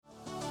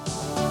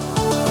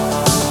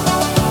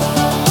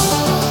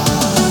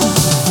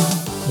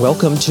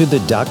Welcome to the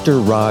Dr.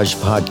 Raj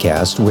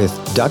podcast with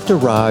Dr.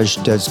 Raj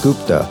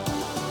Dasgupta,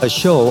 a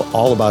show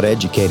all about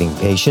educating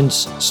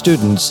patients,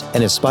 students,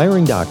 and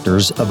aspiring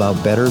doctors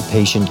about better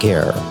patient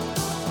care.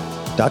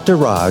 Dr.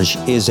 Raj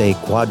is a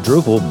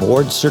quadruple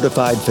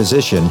board-certified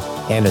physician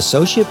and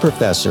associate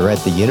professor at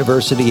the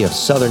University of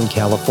Southern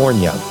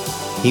California.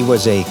 He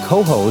was a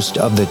co-host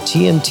of the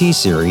TNT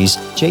series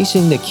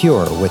Chasing the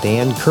Cure with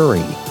Ann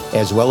Curry,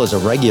 as well as a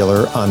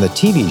regular on the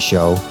TV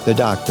show The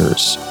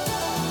Doctors.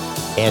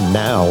 And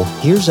now,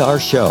 here's our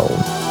show.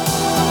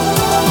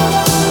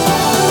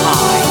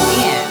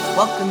 Hi, and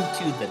welcome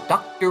to the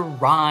Dr.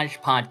 Raj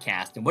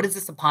podcast. And what is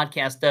this a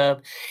podcast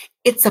of?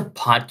 It's a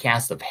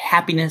podcast of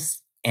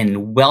happiness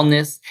and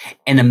wellness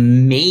and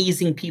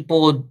amazing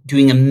people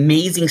doing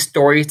amazing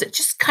stories that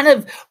just kind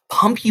of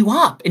pump you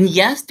up. And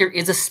yes, there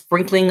is a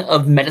sprinkling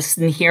of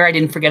medicine here. I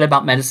didn't forget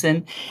about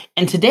medicine.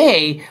 And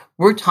today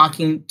we're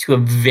talking to a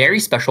very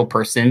special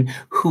person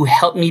who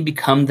helped me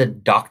become the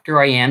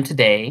doctor I am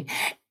today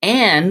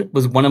and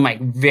was one of my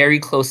very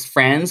close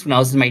friends when I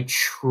was in my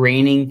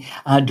training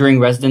during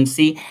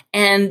residency.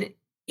 And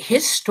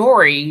his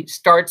story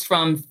starts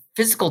from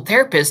physical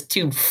therapist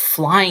to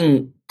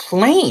flying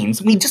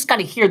planes. We just got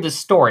to hear this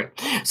story.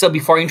 So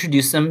before I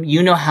introduce him,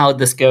 you know how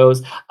this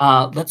goes.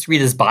 Let's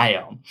read his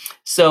bio.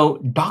 So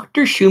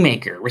Dr.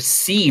 Shoemaker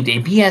received a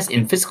BS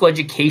in physical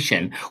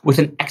education with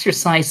an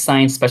exercise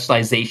science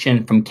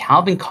specialization from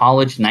Calvin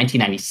College in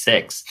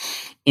 1996.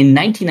 In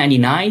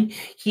 1999,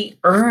 he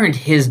earned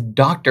his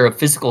Doctor of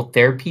Physical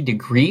Therapy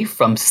degree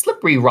from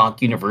Slippery Rock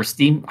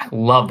University. I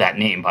love that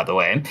name, by the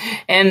way.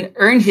 And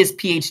earned his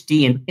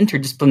PhD in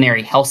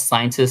Interdisciplinary Health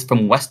Sciences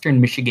from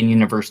Western Michigan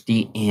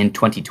University in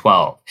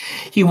 2012.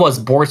 He was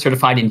board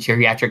certified in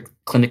geriatric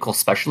clinical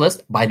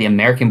specialist by the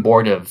American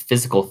Board of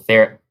Physical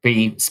Therapy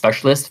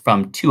Specialists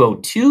from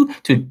 2002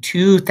 to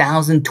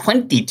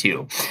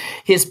 2022.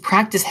 His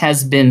practice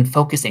has been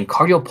focused in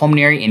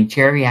cardiopulmonary and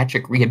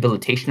geriatric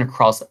rehabilitation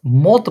across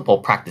multiple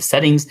practice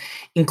settings,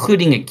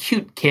 including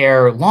acute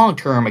care,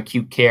 long-term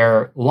acute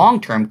care,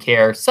 long-term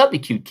care,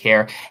 subacute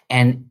care,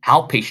 and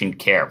outpatient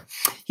care.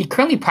 He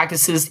currently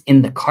practices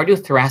in the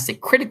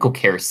cardiothoracic critical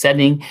care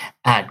setting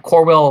at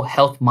Corewell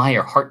Health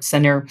Meyer Heart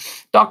Center.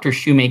 Dr.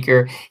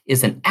 Shoemaker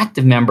is an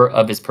active member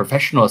of his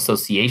professional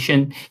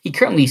association. He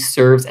currently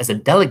serves as a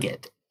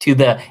delegate to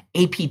the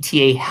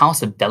APTA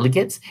House of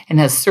Delegates and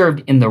has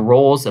served in the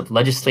roles of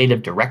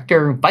legislative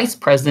director, vice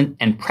president,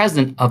 and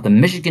president of the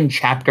Michigan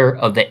chapter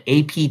of the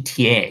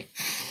APTA.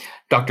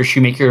 Dr.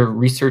 Shoemaker's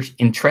research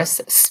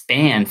interests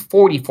span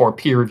 44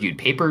 peer-reviewed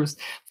papers,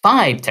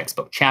 5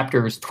 textbook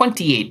chapters,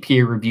 28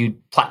 peer-reviewed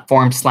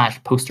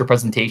platform/poster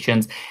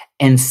presentations,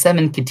 and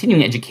 7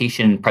 continuing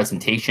education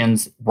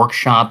presentations,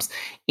 workshops,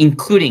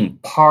 including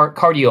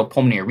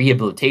cardiopulmonary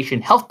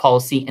rehabilitation, health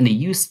policy, and the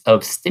use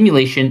of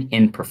stimulation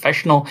in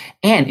professional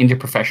and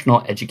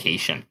interprofessional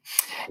education.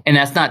 And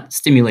that's not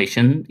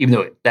stimulation, even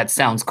though that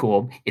sounds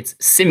cool. It's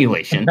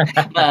simulation.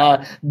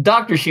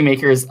 Dr.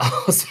 Shoemaker is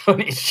also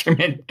an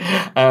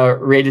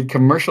instrument-rated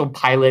commercial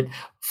pilot,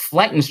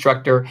 flight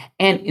instructor,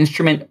 and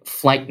instrument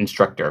flight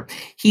instructor.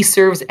 He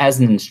serves as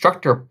an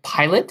instructor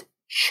pilot,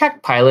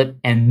 check pilot,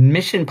 and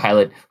mission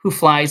pilot who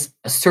flies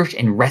a search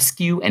and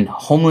rescue and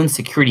homeland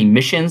security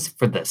missions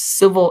for the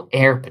Civil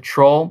Air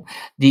Patrol,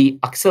 the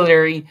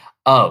auxiliary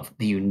of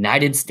the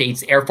United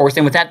States Air Force.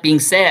 And with that being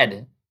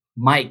said,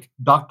 Mike,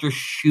 Dr.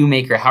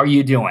 Shoemaker, how are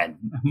you doing?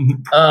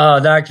 Oh,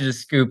 Dr.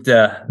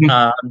 Dasgupta,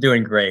 I'm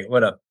doing great.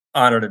 What an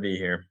honor to be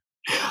here.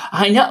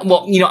 I know.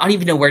 Well, I don't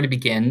even know where to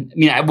begin. I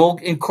mean, I will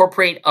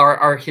incorporate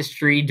our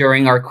history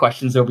during our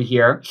questions over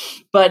here,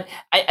 but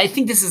I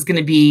think this is going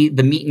to be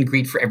the meet and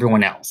greet for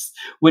everyone else,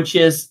 which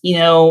is,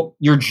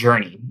 your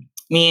journey.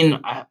 I mean,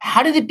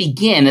 how did it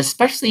begin?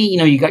 Especially,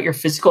 you got your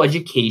physical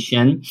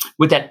education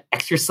with that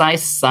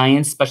exercise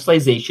science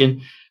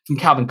specialization from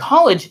Calvin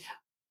College.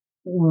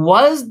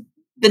 Was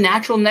the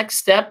natural next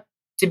step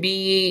to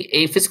be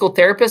a physical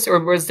therapist, or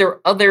was there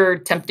other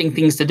tempting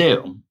things to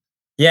do?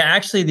 Yeah,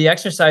 actually, the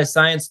exercise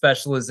science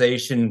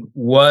specialization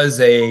was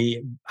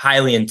a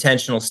highly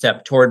intentional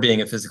step toward being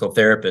a physical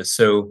therapist.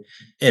 So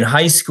in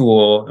high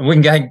school, and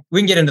we can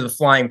get into the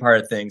flying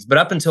part of things, but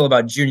up until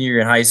about junior year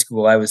in high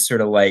school, I was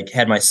sort of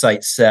had my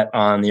sights set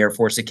on the Air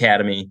Force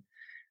Academy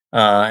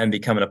and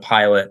becoming a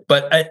pilot.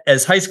 But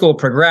as high school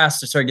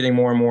progressed, I started getting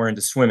more and more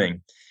into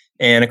swimming.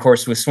 And of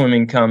course, with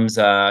swimming comes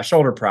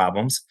shoulder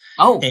problems.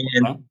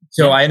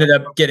 So I ended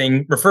up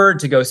getting referred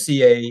to go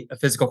see a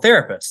physical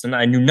therapist, and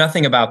I knew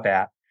nothing about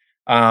that.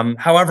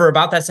 However,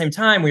 about that same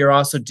time, we were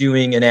also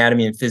doing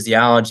anatomy and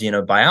physiology in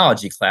a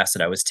biology class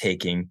that I was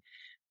taking.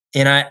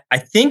 And I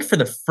think for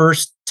the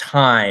first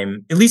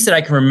time, at least that I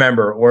can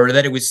remember, or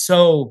that it was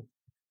so,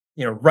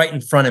 right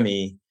in front of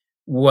me,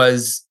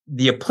 was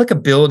the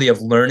applicability of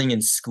learning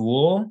in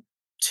school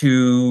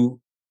to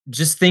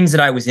just things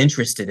that I was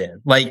interested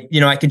in.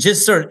 I could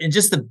just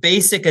just the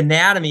basic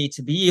anatomy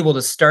to be able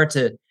to start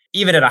to,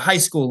 even at a high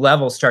school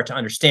level, start to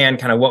understand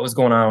kind of what was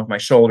going on with my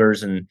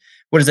shoulders and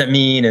what does that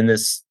mean in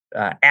this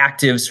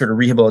active sort of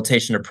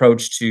rehabilitation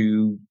approach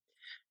to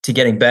to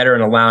getting better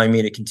and allowing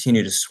me to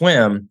continue to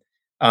swim,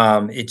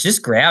 it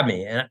just grabbed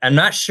me. And I'm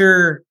not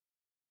sure,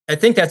 I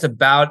think that's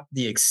about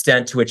the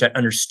extent to which I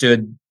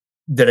understood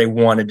that I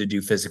wanted to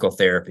do physical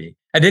therapy.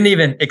 I didn't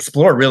even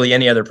explore really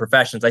any other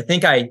professions. I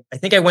think I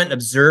went and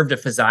observed a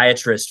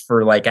physiatrist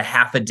for like a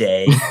half a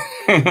day.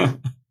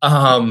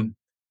 Um,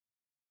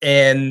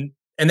 and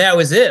that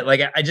was it.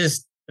 Like I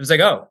was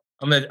like, oh,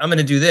 I'm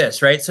gonna do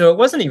this, right? So it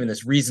wasn't even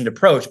this reasoned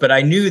approach, but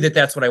I knew that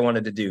that's what I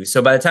wanted to do.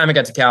 So by the time I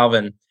got to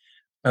Calvin,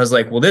 I was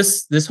like, well,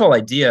 this whole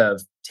idea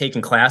of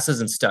taking classes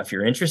and stuff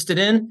you're interested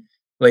in,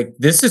 like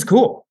this is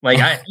cool. Like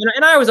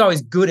and I was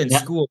always good in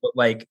school, but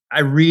like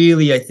I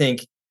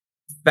think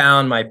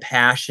found my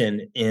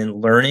passion in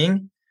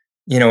learning,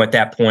 at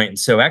that point. And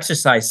so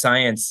exercise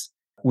science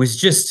was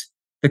just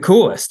the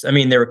coolest. I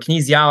mean, there were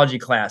kinesiology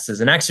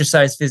classes and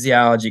exercise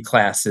physiology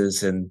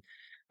classes and,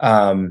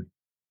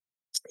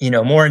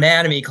 more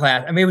anatomy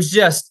class. I mean,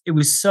 it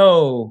was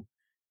so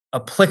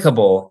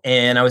applicable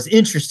and I was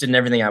interested in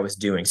everything I was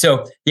doing.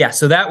 So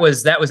that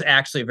was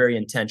actually a very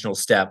intentional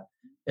step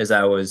as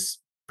I was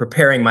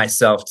preparing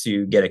myself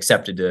to get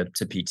accepted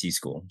to PT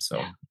school.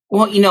 So.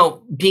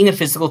 Well, being a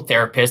physical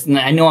therapist, and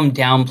I know I'm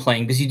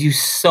downplaying because you do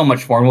so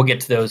much more, and we'll get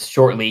to those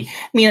shortly.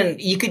 I mean,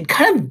 you could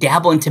kind of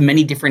dabble into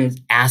many different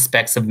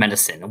aspects of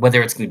medicine,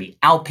 whether it's going to be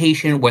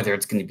outpatient, whether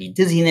it's going to be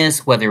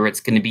dizziness, whether it's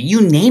going to be,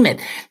 you name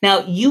it. Now,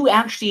 you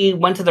actually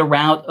went to the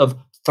route of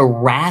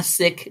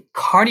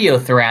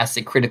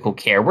cardiothoracic critical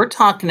care. We're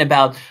talking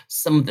about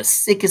some of the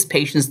sickest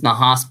patients in the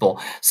hospital.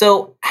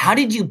 So how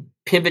did you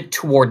pivot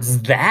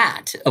towards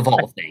that of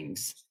all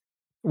things?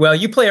 Well,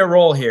 you play a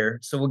role here,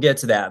 so we'll get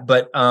to that.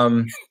 But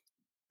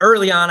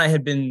early on, I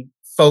had been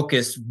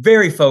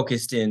very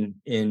focused in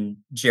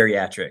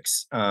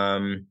geriatrics.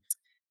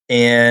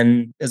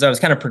 And as I was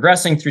kind of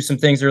progressing through some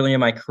things early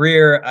in my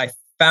career, I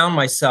found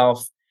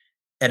myself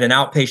at an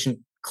outpatient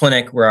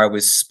clinic where I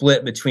was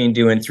split between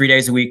doing 3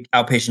 days a week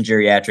outpatient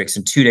geriatrics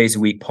and 2 days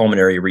a week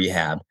pulmonary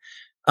rehab.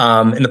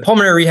 And the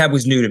pulmonary rehab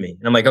was new to me.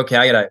 And I'm like, okay,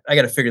 I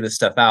gotta figure this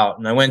stuff out.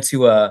 And I went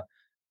to a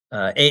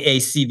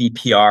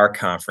AACVPR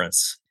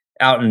conference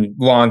out in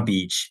Long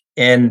Beach.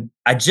 And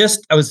I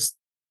was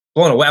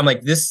blown away. I'm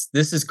like, this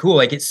is cool.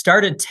 Like it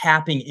started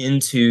tapping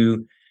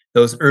into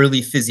those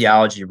early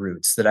physiology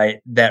roots that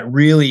I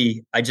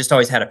just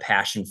always had a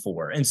passion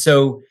for. And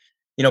so,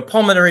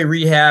 pulmonary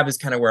rehab is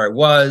kind of where I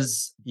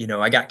was.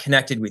 I got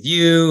connected with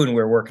you and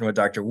we're working with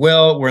Dr.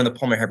 Wilt. We're in the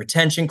pulmonary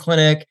hypertension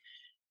clinic.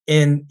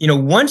 And,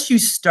 once you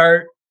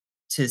start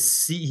to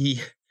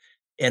see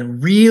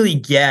and really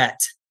get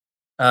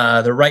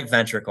the right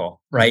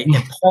ventricle, right? And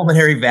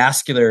pulmonary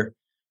vascular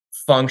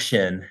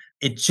function,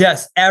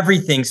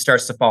 everything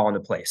starts to fall into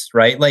place,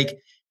 right? Like,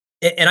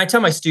 and I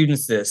tell my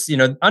students this,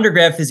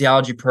 undergrad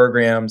physiology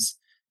programs,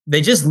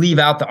 they just leave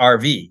out the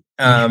RV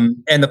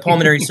and the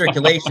pulmonary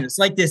circulation. It's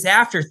like this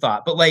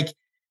afterthought. But like,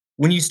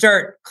 when you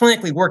start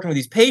clinically working with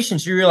these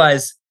patients, you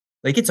realize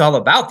like it's all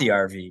about the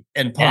RV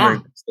and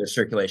pulmonary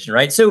circulation,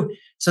 right? So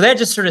that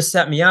just sort of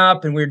set me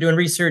up, and we were doing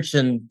research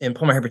in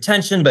pulmonary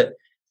hypertension, but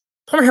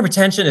pulmonary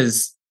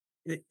hypertension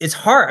it's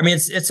hard. I mean,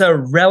 it's a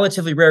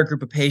relatively rare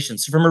group of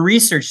patients. So from a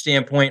research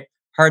standpoint,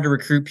 hard to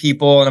recruit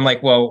people. And I'm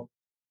like, well,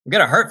 we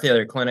got a heart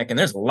failure clinic and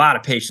there's a lot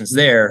of patients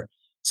there.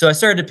 So I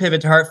started to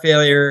pivot to heart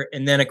failure.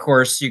 And then of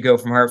course you go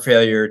from heart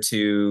failure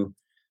to,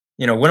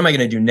 what am I going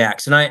to do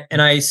next? And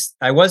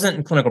I wasn't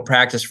in clinical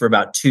practice for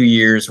about 2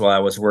 years while I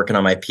was working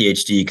on my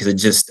PhD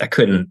because I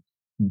couldn't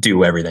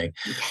do everything.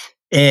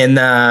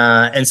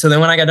 And so then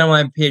when I got done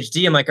with my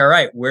PhD, I'm like, all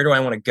right, where do I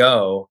want to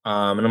go?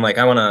 And I'm like,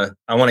 I want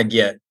to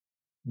get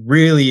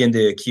really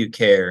into acute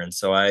care. And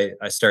so I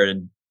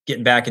started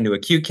getting back into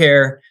acute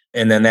care.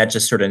 And then that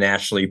just sort of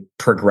naturally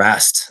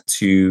progressed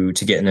to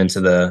getting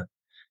into the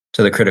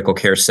critical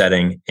care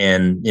setting.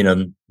 And,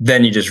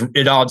 then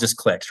it all just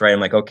clicks, right? I'm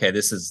like, okay,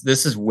 this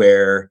is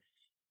where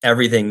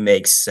everything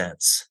makes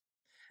sense.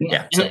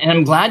 Yeah. And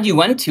I'm glad you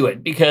went to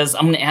it because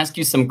I'm going to ask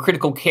you some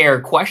critical care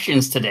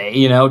questions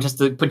today, just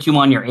to put you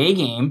on your A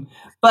game.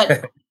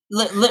 But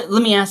let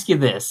me ask you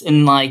this.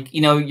 And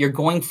you're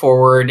going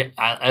forward.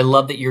 I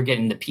love that you're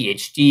getting the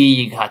PhD.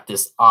 You got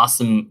this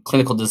awesome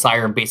clinical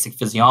desire in basic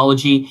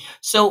physiology.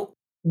 So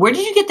where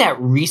did you get that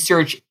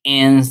research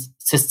and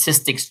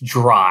statistics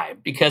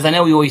drive? Because I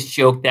know we always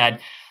joke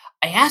that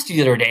I asked you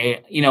the other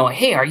day,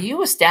 hey, are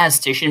you a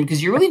statistician?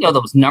 Because you really know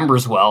those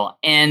numbers well.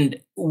 And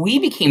we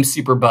became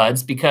super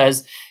buds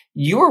because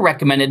you were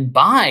recommended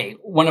by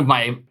one of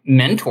my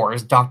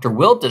mentors, Dr.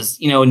 Wilt, as,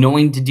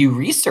 knowing to do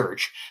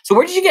research. So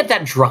where did you get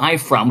that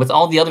drive from with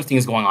all the other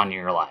things going on in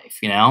your life,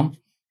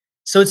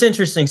 So it's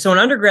interesting. So in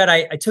undergrad,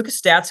 I took a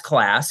stats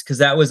class because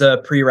that was a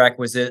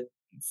prerequisite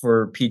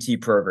for PT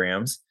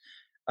programs.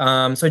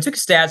 So I took a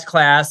stats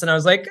class and I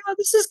was like, oh,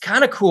 this is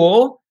kind of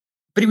cool.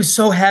 But he was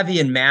so heavy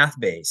in math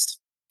based.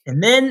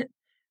 And then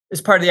as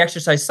part of the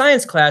exercise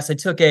science class, I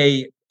took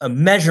a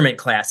measurement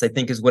class, I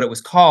think is what it was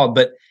called,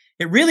 but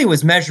it really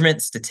was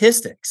measurement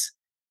statistics.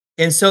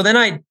 And so then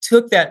I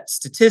took that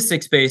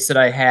statistics base that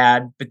I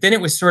had, but then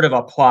it was sort of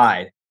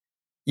applied,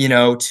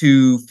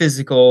 to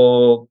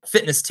physical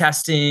fitness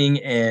testing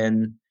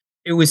and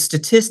it was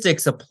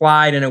statistics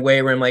applied in a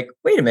way where I'm like,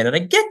 wait a minute, I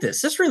get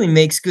this. This really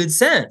makes good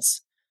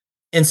sense.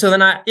 And so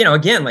then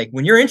again, like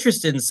when you're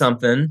interested in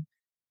something,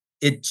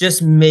 it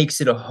just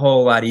makes it a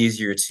whole lot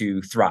easier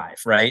to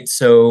thrive, right?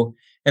 So,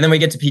 and then we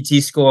get to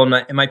PT school,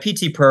 and my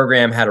PT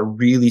program had a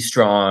really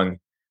strong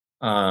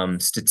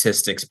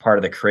statistics part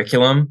of the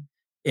curriculum.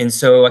 And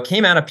so I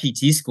came out of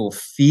PT school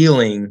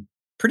feeling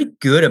pretty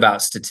good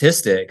about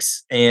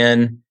statistics.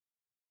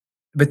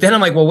 But then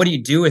I'm like, well, what do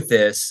you do with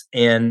this?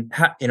 And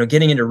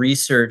getting into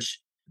research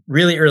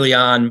really early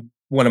on,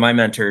 one of my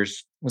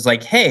mentors was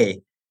like, hey,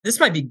 this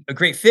might be a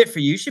great fit for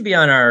you. You should be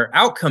on our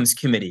outcomes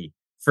committee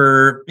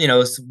for,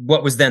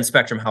 what was then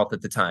Spectrum Health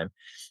at the time.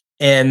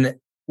 And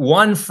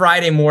one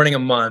Friday morning a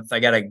month, I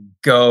got to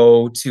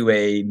go to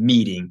a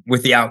meeting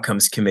with the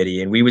outcomes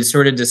committee, and we would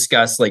sort of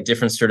discuss like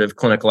different sort of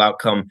clinical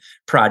outcome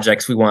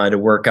projects we wanted to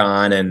work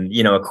on. And,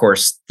 of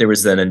course, there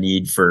was then a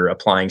need for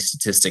applying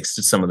statistics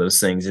to some of those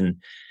things. And,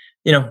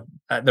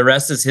 the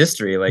rest is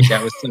history. Like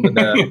that was some of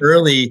the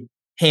early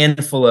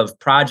handful of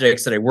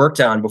projects that I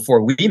worked on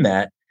before we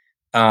met.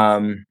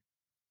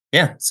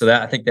 So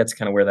I think that's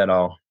kind of where that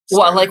all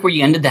started. Well, I like where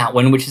you ended that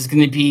one, which is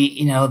going to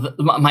be,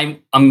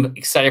 I'm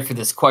excited for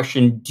this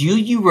question. Do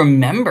you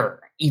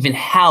remember even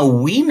how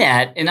we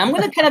met? And I'm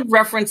going to kind of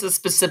reference a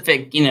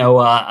specific,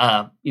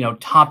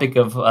 topic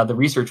of the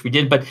research we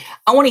did, but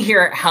I want to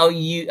hear how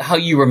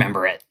you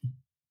remember it.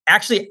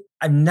 Actually,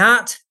 I'm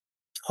not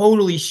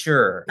totally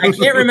sure. I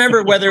can't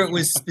remember whether it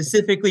was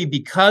specifically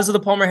because of the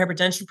pulmonary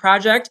hypertension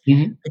project.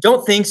 Mm-hmm. I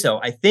don't think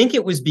so. I think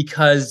it was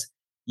because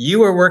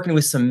you were working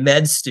with some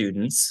med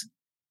students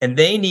and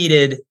they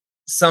needed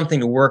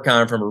something to work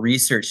on from a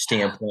research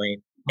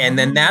standpoint. And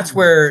then that's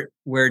where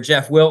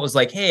Jeff Wilt was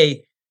like,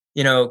 hey,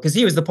 because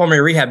he was the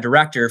pulmonary rehab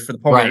director for the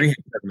pulmonary rehab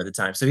program at the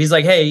time. So he's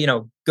like, hey,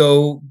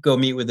 go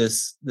meet with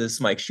this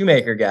Mike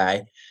Shoemaker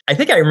guy. I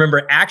think I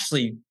remember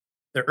actually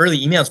the early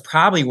emails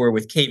probably were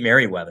with Kate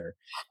Merriweather.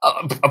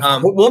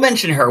 We'll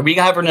mention her. We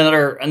have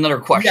another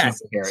question.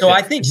 Yes. Here. So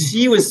I think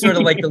she was sort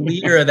of like the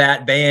leader of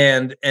that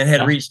band and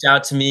had reached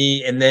out to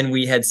me, and then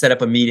we had set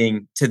up a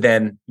meeting to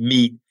then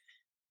meet.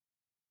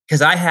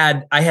 Because I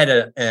had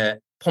a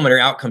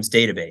pulmonary outcomes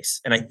database,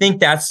 and I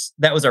think that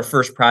was our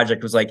first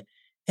project. Was like,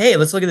 hey,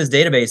 let's look at this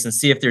database and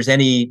see if there's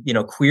any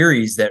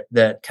queries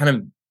that kind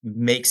of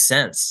make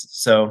sense.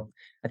 So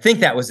I think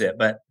that was it.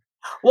 But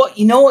well,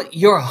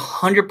 you're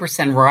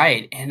 100%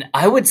 right. And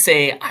I would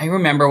say, I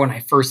remember when I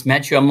first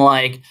met you, I'm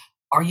like,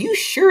 are you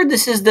sure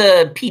this is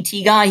the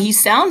PT guy? He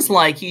sounds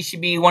like he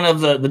should be one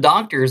of the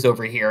doctors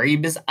over here.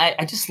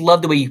 I just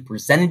love the way you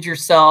presented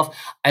yourself.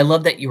 I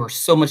love that you were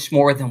so much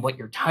more than what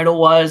your title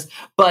was.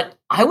 But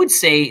I would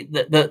say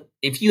that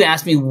if you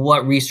ask me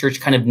what research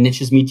kind of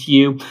niches me to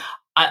you,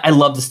 I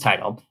love this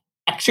title.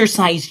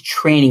 Exercise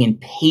training in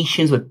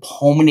patients with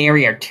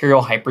pulmonary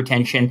arterial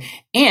hypertension.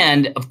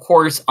 And of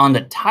course, on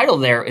the title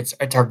there, it's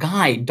our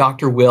guy,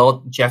 Dr.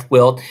 Wilt, Jeff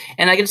Wilt.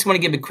 And I just want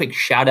to give a quick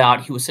shout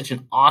out. He was such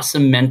an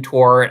awesome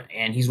mentor,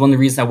 and he's one of the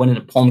reasons I went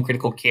into pulmonary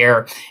critical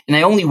care. And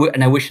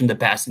I wish him the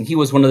best. And he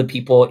was one of the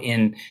people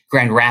in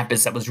Grand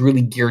Rapids that was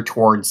really geared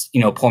towards,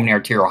 pulmonary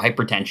arterial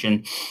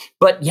hypertension.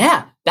 But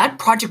yeah, that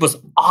project was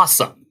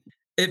awesome.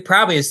 It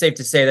probably is safe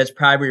to say that's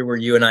probably where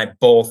you and I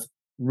both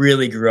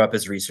really grew up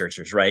as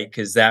researchers, right?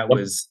 Because that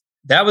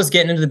was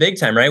getting into the big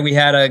time, right? We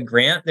had a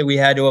grant that we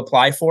had to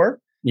apply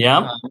for.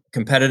 Yeah.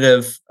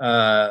 Competitive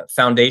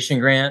foundation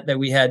grant that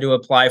we had to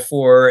apply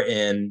for.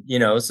 And,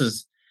 this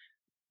is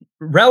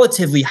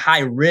relatively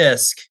high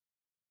risk,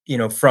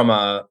 from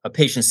a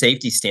patient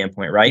safety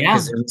standpoint, right?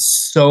 Because there was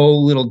so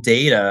little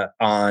data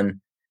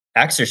on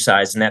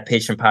exercise in that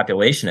patient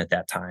population at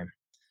that time.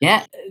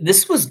 Yeah,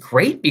 this was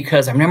great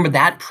because I remember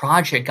that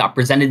project got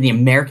presented in the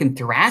American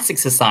Thoracic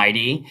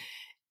Society.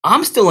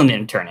 I'm still an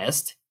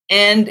internist,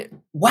 and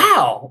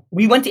wow,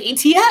 we went to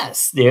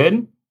ATS,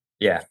 dude.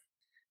 Yeah,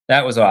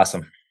 that was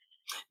awesome.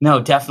 No,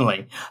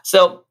 definitely.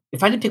 So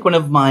if I had to pick one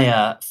of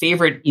my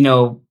favorite,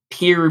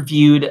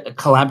 peer-reviewed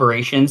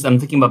collaborations, I'm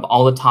thinking about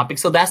all the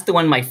topics. So that's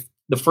the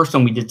first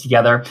one we did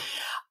together.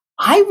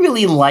 I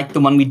really liked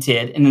the one we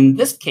did. And in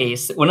this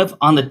case,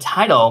 on the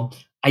title,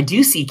 I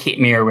do see Kate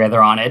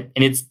Merriweather on it,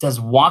 and it's Does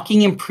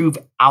Walking Improve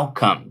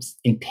Outcomes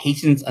in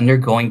Patients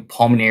Undergoing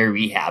Pulmonary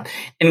Rehab?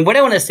 And what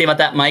I want to say about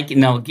that, Mike,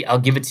 and I'll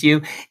give it to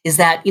you, is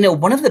that,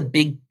 one of the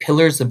big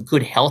pillars of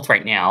good health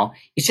right now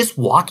is just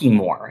walking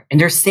more. And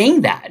they're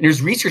saying that. And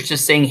there's research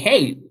just saying,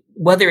 hey,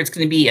 whether it's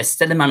going to be a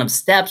set amount of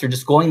steps or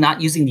just not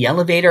using the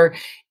elevator,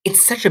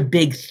 it's such a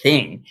big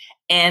thing.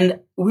 And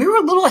we were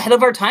a little ahead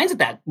of our times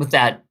with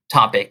that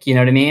topic. You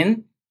know what I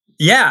mean?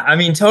 Yeah, I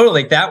mean,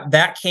 totally.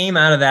 That came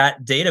out of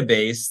that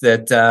database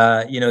that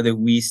that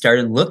we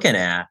started looking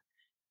at.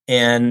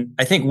 And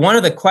I think one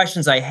of the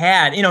questions I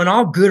had, and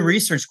all good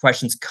research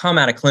questions come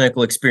out of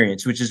clinical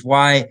experience, which is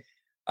why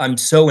I'm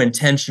so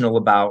intentional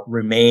about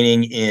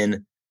remaining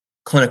in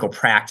clinical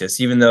practice,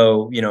 even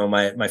though,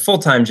 my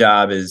full-time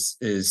job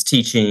is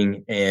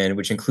teaching, and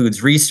which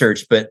includes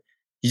research, but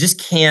you just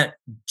can't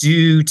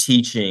do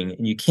teaching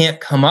and you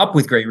can't come up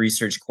with great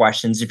research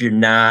questions if you're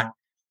not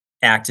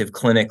active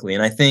clinically.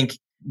 And I think,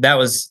 that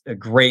was a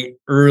great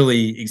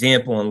early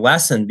example and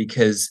lesson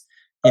because,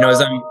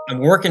 as I'm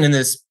working in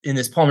this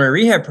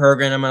pulmonary rehab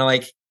program, I'm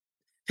like,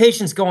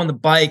 patients go on the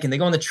bike and they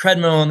go on the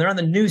treadmill and they're on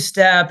the new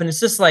step. And it's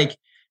just like,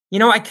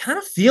 I kind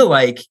of feel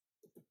like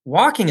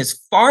walking is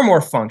far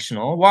more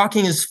functional.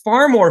 Walking is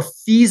far more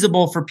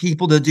feasible for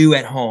people to do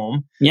at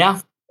home. Yeah.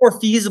 More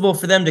feasible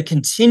for them to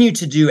continue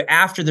to do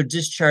after they're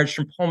discharged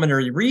from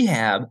pulmonary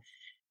rehab.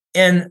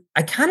 And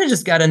I kind of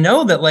just got to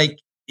know that, like,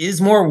 is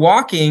more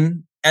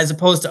walking as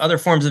opposed to other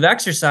forms of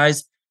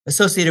exercise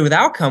associated with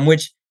outcome,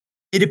 which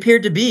it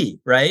appeared to be,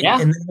 right? Yeah.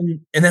 And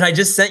then I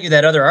just sent you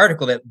that other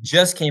article that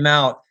just came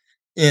out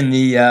in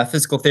the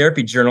Physical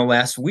Therapy Journal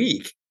last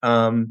week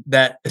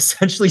that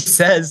essentially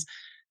says,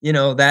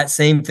 that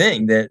same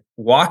thing, that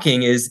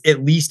walking is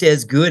at least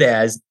as good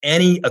as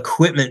any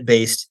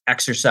equipment-based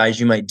exercise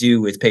you might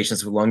do with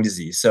patients with lung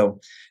disease. So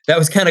that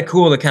was kind of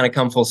cool to kind of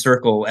come full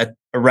circle at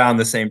around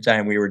the same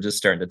time we were just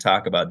starting to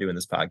talk about doing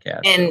this podcast.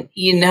 And,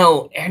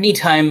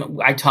 anytime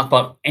I talk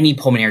about any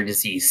pulmonary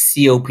disease,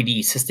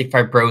 COPD, cystic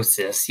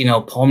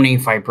fibrosis, pulmonary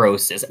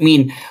fibrosis, I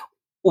mean,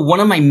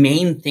 one of my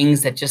main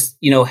things that just,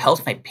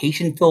 helps my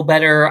patient feel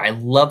better, I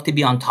love to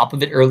be on top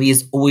of it early,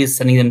 is always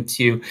sending them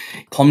to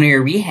pulmonary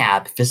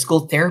rehab,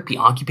 physical therapy,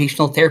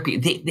 occupational therapy.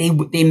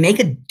 They make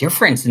a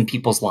difference in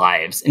people's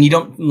lives. And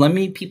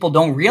many people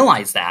don't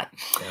realize that.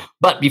 Yeah.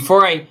 But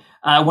before I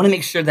want to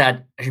make sure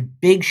that a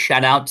big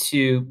shout out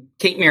to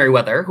Kate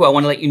Merriweather, who I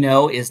want to let you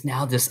know is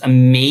now this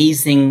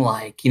amazing,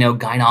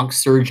 gyn-onc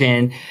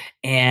surgeon.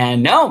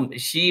 And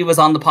she was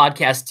on the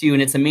podcast too.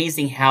 And it's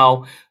amazing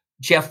how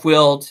Jeff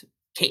Wild,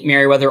 Kate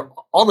Merriweather,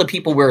 all the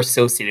people we're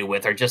associated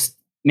with are just,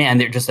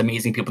 they're just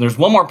amazing people. There's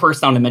one more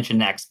person I want to mention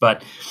next,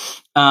 but,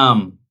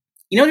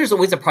 there's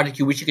always a project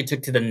you wish you could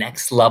take to the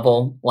next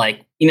level.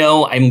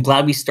 I'm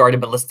glad we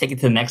started, but let's take it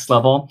to the next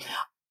level.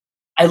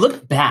 I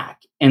looked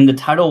back and the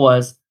title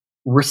was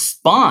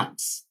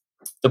Response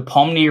to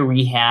Pulmonary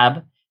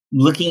Rehab,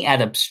 looking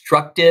at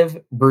obstructive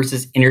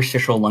versus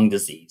interstitial lung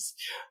disease.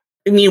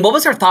 I mean, what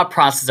was our thought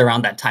process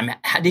around that time?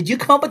 How did you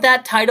come up with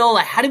that title?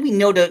 How did we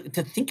know to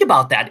think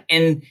about that?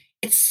 And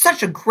it's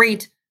such a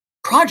great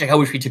project. I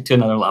wish we took to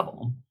another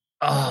level.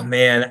 Oh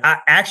man,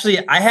 I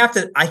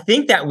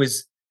think that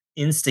was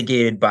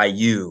instigated by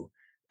you.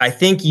 I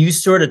think you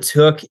sort of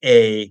took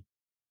a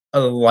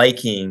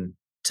liking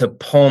to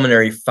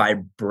pulmonary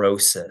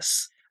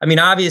fibrosis. I mean,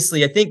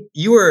 obviously, I think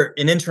you were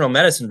an internal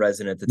medicine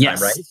resident at the time,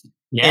 right?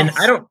 Yes. And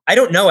I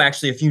don't know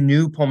actually if you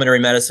knew pulmonary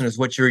medicine is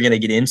what you were going to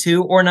get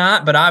into or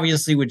not, but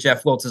obviously with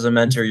Jeff Wiltz as a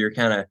mentor, you're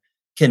kind of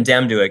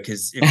condemned to it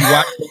because if you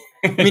watch,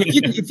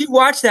 if you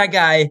watch that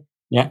guy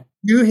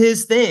do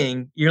his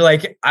thing, you're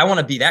like, I want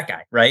to be that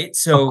guy, right?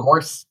 So of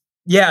course,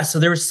 yeah. So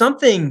there was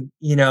something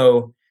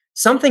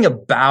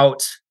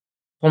about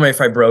pulmonary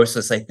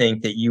fibrosis, I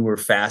think, that you were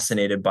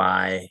fascinated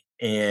by,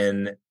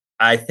 and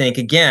I think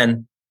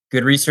again,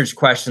 good research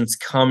questions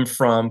come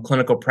from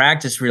clinical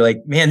practice where you're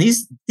like, man,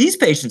 these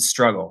patients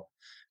struggle,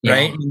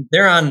 right?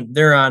 They're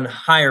on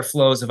higher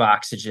flows of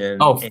oxygen.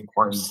 Oh, of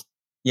course.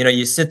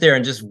 You sit there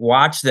and just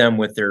watch them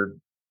with their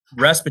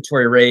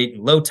respiratory rate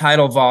and low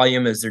tidal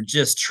volume as they're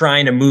just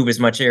trying to move as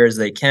much air as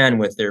they can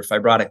with their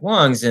fibrotic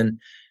lungs. And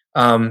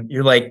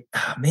you're like,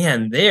 oh,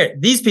 man,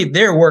 these people,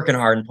 they're working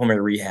hard in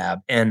pulmonary rehab.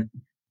 And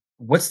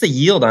what's the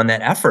yield on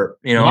that effort,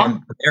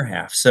 on their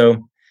half?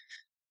 So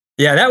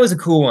yeah, that was a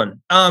cool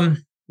one.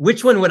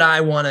 Which one would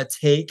I want to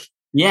take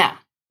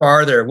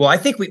farther? Well, I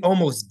think we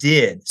almost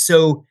did.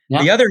 So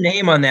the other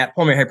name on that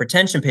pulmonary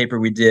hypertension paper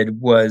we did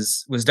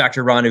was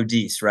Dr. Ranu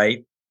Dees,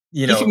 right?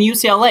 He's from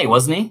UCLA,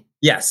 wasn't he?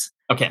 Yes.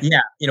 Okay.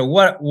 Yeah.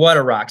 What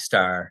a rock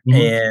star.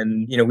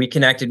 Mm-hmm. And, we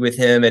connected with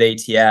him at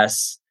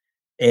ATS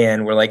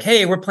and we're like,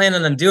 hey, we're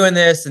planning on doing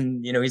this.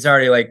 And, he's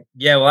already like,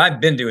 yeah, well, I've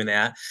been doing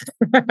that.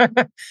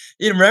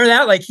 You remember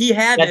that? Like he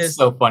had That's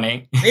so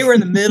funny. They were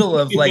in the middle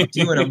of like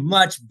doing a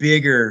much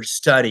bigger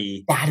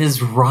study. That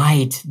is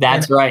right.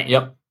 That's right.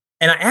 Yep.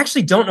 And I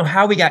actually don't know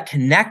how we got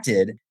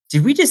connected.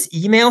 Did we just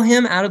email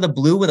him out of the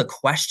blue with a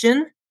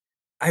question?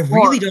 I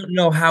really don't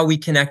know how we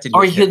connected.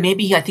 Or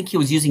maybe I think he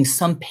was using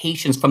some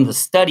patients from the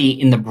study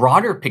in the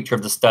broader picture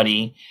of the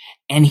study,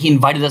 and he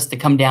invited us to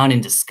come down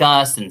and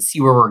discuss and see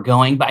where we're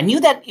going. But I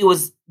knew that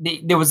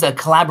there was a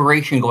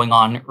collaboration going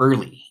on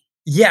early.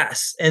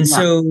 Yes, and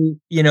so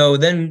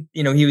then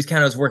he was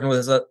kind of working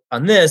with us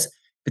on this,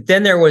 but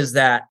then there was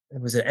an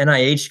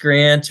NIH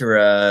grant or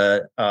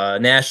a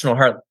National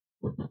Heart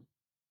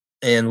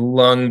and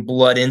Lung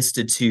Blood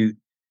Institute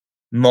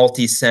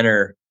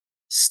multi-center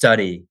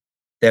study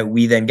that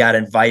we then got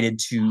invited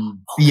to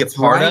be a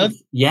part of.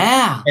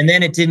 Yeah. And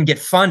then it didn't get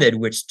funded,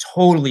 which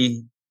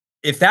totally,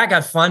 if that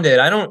got funded,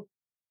 I don't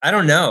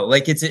know.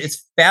 Like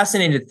it's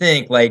fascinating to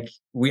think like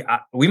we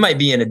might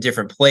be in a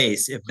different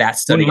place if that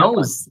study. Who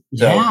knows?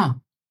 Yeah.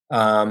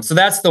 So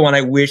that's the one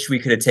I wish we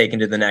could have taken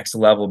to the next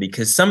level,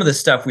 because some of the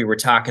stuff we were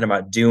talking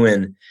about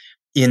doing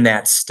in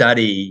that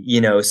study,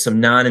 some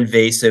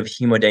non-invasive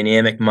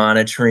hemodynamic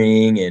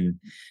monitoring, and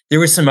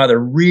there was some other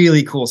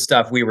really cool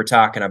stuff we were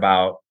talking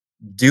about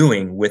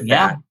doing with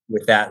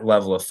that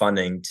level of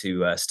funding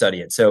to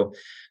study it. So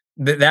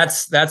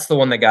That's the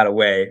one that got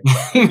away.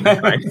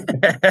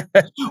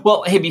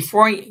 Well, hey,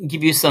 before I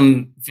give you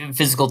some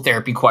physical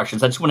therapy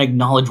questions, I just want to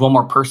acknowledge one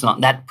more person on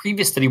that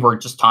previous study we're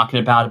just talking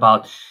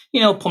about,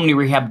 pulmonary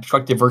rehab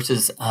obstructive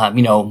versus,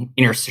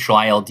 interstitial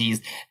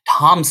ILDs.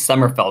 Tom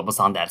Sommerfeld was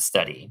on that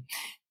study.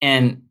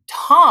 And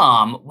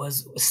Tom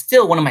was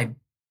still one of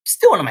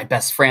my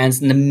best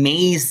friends, an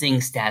amazing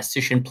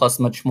statistician, plus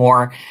much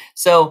more.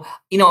 So,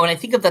 when I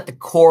think of that,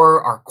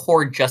 our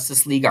core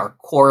Justice League, our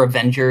core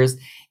Avengers,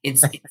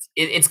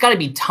 it's got to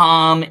be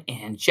Tom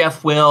and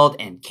Jeff Wild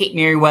and Kate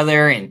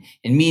Merriweather and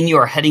me and you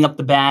are heading up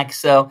the back.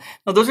 So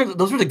no, those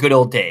were the good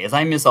old days.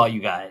 I miss all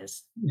you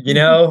guys.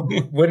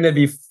 Wouldn't it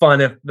be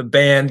fun if the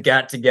band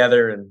got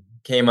together and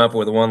came up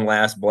with one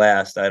last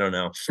blast? I don't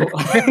know. All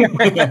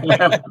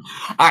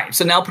right.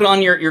 So now put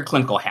on your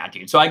clinical hat,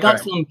 dude. So I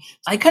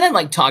kind of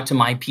like talk to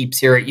my peeps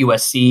here at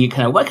USC,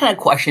 kind of what kind of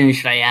questions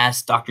should I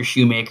ask Dr.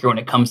 Shoemaker when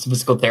it comes to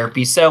physical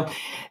therapy? So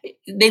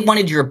they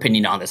wanted your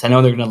opinion on this. I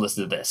know they're going to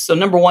listen to this. So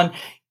number one,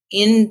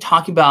 in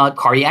talking about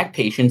cardiac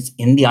patients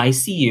in the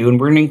ICU, and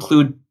we're going to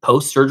include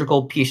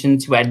post-surgical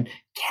patients who had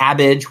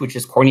CABG, which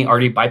is coronary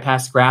artery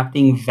bypass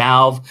grafting,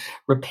 valve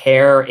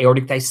repair,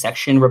 aortic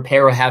dissection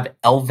repair, or have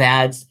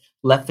LVADs,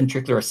 left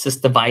ventricular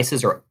assist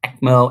devices, or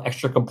ECMO,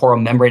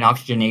 extracorporeal membrane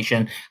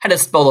oxygenation. How to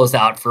spell those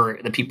out for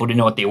the people to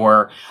know what they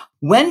were.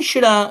 When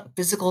should a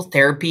physical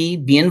therapy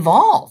be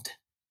involved?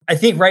 I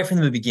think right from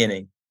the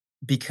beginning,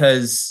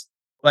 because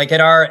like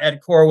at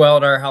Corewell,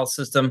 at our health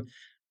system,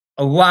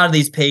 a lot of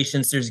these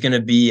patients, there's going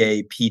to be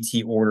a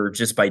PT order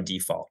just by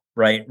default,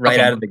 right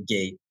out of the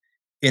gate.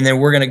 And then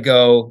we're going to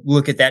go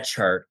look at that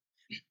chart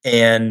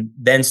and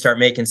then start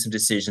making some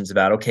decisions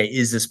about, okay,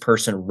 is this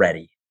person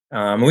ready? We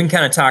can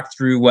kind of talk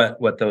through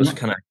what those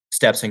kind of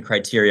steps and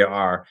criteria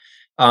are.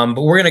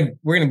 But we're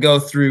gonna go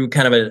through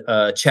kind of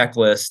a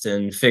checklist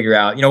and figure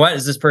out, what,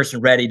 is this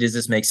person ready? Does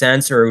this make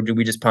sense, or do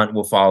we just punt?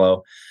 We'll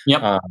follow.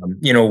 Yep.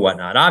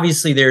 Whatnot.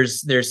 Obviously,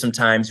 there's some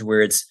times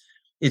where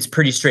it's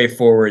pretty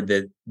straightforward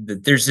that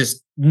there's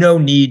just no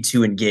need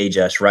to engage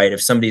us, right?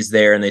 If somebody's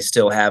there and they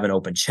still have an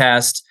open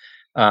chest,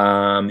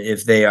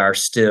 if they are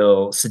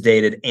still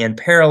sedated and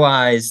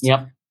paralyzed,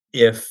 yep.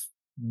 If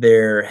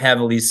they're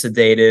heavily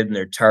sedated and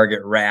their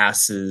target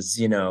RAS is,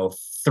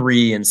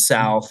 3 and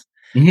south.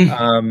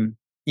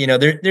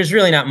 There's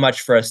really not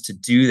much for us to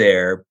do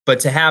there, but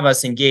to have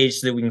us engaged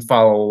so that we can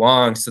follow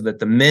along, so that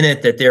the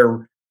minute that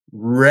they're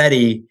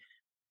ready,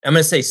 I'm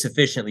going to say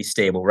sufficiently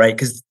stable, right?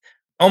 Because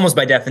almost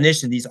by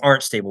definition, these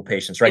aren't stable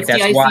patients, right?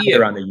 That's why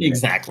they're on the unit.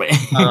 Exactly.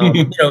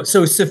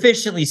 So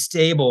sufficiently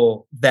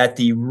stable that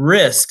the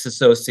risks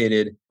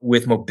associated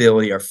with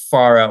mobility are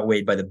far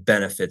outweighed by the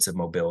benefits of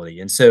mobility.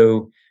 And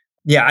so,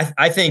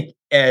 I think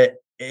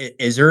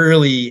as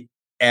early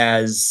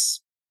as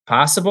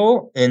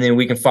possible, and then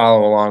we can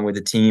follow along with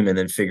the team and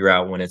then figure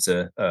out when it's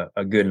a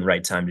good and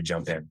right time to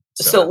jump in.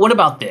 So what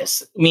about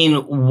this? I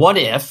mean, what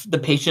if the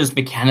patient is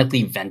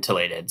mechanically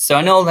ventilated? So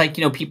I know,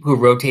 people who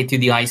rotate through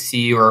the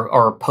ICU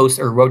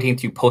or rotating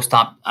through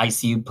post-op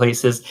ICU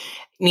places.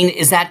 I mean,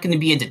 is that going to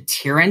be a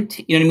deterrent?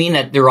 You know what I mean?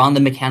 That they're on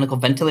the mechanical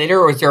ventilator,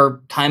 or is there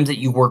times that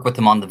you work with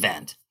them on the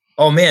vent?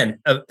 Oh man.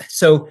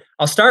 So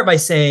I'll start by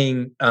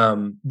saying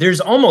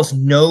there's almost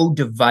no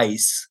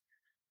device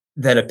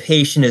that a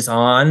patient is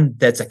on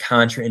that's a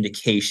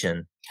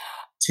contraindication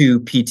to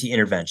PT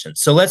intervention.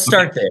 So let's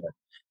start there.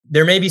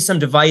 There may be some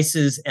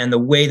devices and the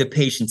way the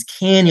patient's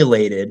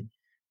cannulated,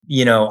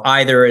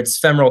 either it's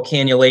femoral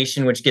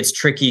cannulation, which gets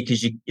tricky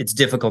because it's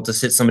difficult to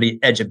sit somebody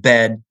edge of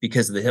bed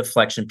because of the hip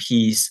flexion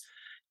piece,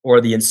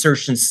 or the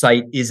insertion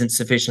site isn't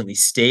sufficiently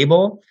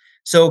stable.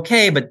 So,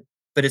 okay, but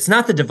it's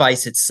not the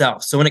device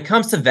itself. So when it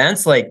comes to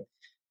vents,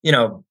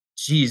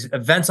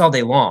 vents all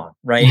day long,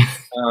 right?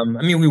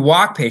 We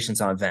walk patients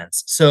on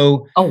vents.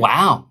 So, oh,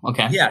 wow.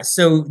 Okay. Yeah.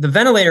 So the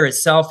ventilator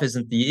itself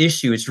isn't the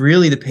issue. It's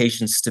really the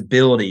patient's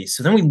stability.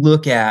 So then we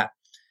look at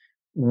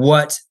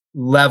what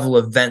level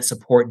of vent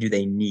support do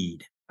they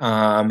need.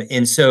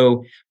 And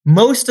so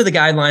most of the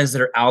guidelines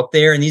that are out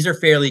there, and these are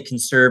fairly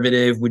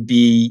conservative, would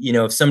be,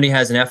 if somebody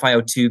has an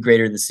FiO2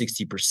 greater than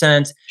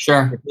 60%,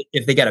 sure.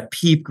 If they got a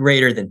PEEP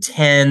greater than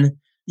 10,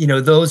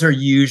 those are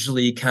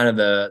usually kind of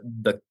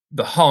the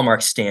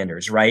hallmark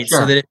standards, right? Sure.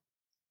 So that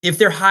if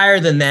they're higher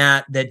than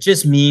that, that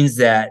just means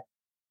that,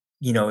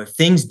 if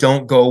things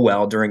don't go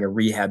well during a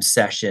rehab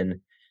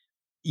session,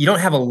 you don't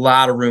have a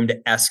lot of room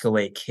to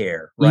escalate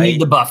care, right? You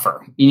need the buffer.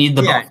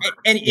 Buffer.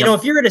 And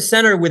if you're at a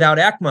center without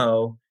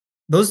ECMO,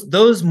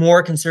 those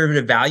more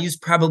conservative values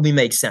probably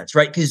make sense,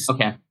 right? Because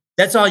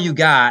that's all you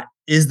got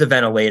is the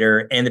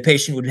ventilator, and the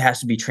patient would have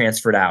to be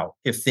transferred out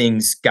if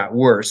things got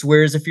worse.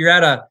 Whereas if you're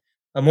at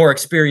a more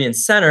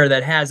experienced center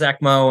that has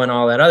ECMO and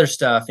all that other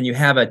stuff, and you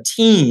have a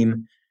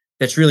team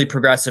that's really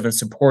progressive and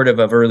supportive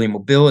of early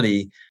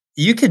mobility,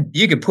 you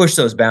could push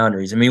those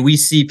boundaries. I mean, we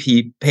see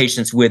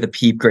patients with a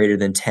PEEP greater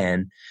than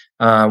 10.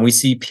 We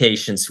see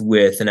patients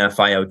with an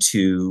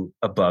FiO2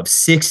 above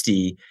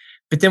 60.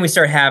 But then we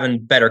start having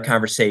better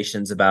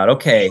conversations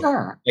about,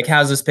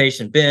 how's this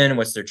patient been?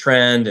 What's their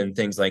trend and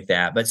things like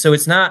that. But so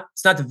it's not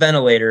the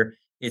ventilator.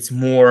 It's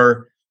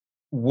more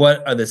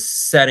what are the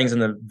settings on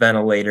the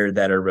ventilator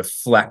that are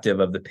reflective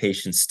of the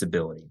patient's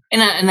stability.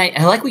 And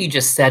I like what you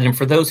just said. And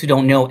for those who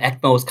don't know,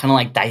 ECMO is kind of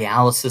like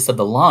dialysis of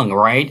the lung,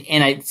 right?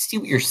 And I see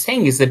what you're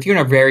saying is if you're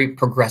in a very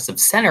progressive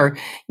center,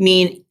 I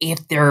mean,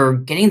 if they're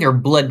getting their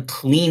blood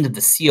cleaned of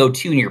the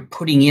CO2 and you're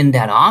putting in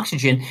that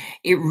oxygen,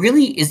 it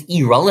really is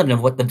irrelevant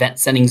of what the vent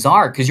settings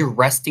are because you're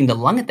resting the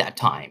lung at that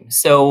time.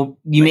 So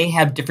you may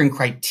have different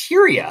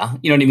criteria,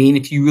 you know what I mean,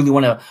 if you really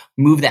want to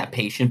move that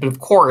patient. But of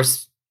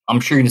course, I'm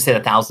sure you're going to say it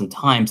 1,000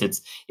 times.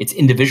 It's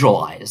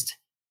individualized.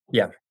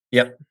 Yeah.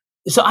 Yep.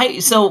 So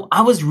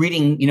I was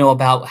reading,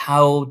 about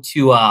how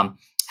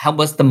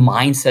what's the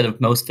mindset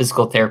of most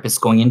physical therapists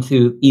going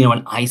into,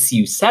 an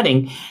ICU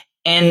setting.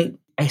 And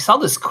I saw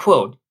this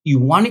quote, you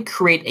want to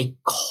create a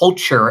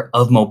culture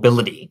of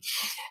mobility.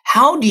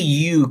 How do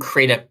you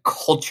create a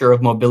culture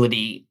of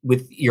mobility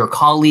with your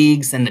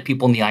colleagues and the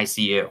people in the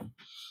ICU?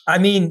 I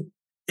mean,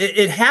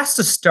 it has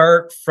to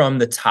start from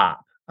the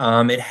top.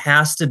 It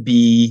has to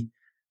be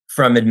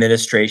from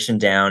administration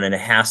down, and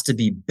it has to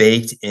be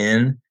baked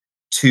in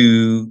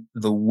to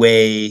the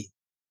way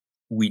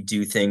we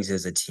do things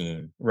as a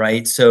team,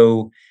 right?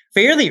 So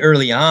fairly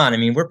early on, I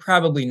mean, we're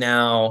probably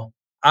now,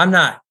 I'm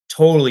not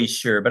totally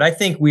sure, but I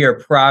think we are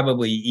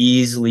probably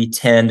easily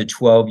 10 to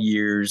 12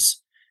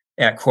 years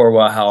at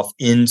Corewell Health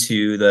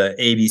into the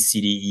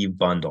ABCDE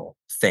bundle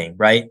thing,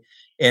 right?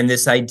 And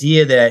this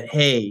idea that,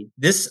 hey,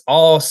 this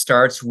all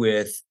starts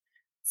with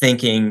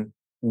thinking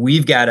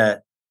we've got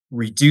to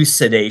reduce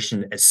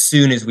sedation as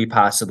soon as we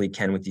possibly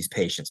can with these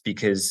patients,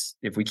 because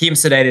if we keep them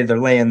sedated,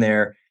 they're laying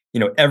there,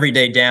 every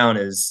day down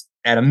is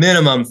at a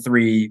minimum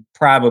 3,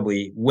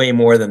 probably way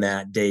more than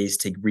that, days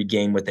to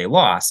regain what they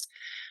lost.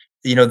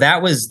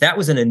 That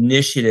was an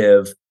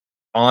initiative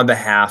on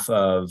behalf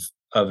of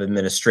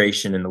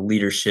administration and the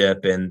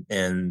leadership and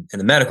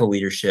the medical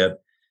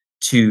leadership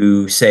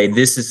to say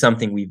this is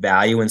something we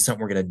value and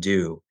something we're going to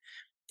do.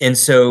 And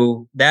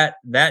so that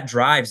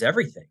drives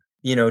everything,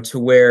 to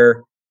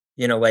where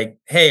like,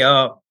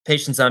 hey,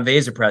 patients on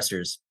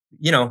vasopressors,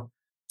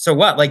 so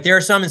what? Like there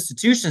are some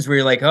institutions where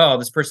you're like, oh,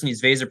 this person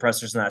needs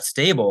vasopressors, not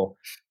stable.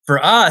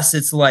 For us,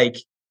 it's like,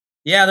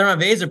 yeah, they're on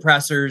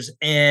vasopressors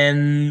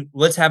and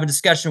let's have a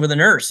discussion with a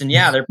nurse. And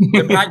yeah, they're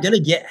probably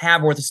going to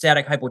have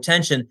orthostatic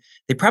hypotension.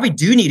 They probably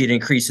do need an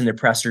increase in their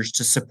pressors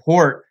to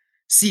support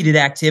seated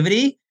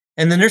activity.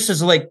 And the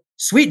nurses are like,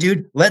 sweet,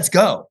 dude, let's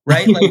go.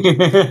 Right.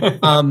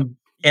 Like,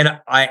 and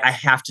I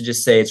have to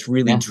just say it's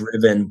really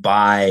driven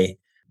by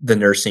the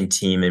nursing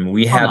team. And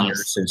we have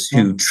nurses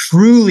who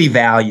truly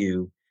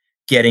value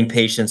getting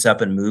patients up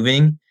and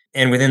moving.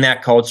 And within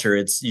that culture,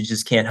 you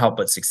just can't help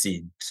but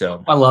succeed.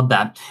 So I love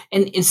that.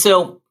 And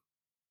so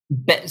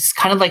it's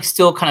kind of like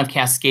still kind of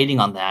cascading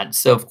on that.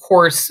 So of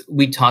course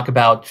we talk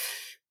about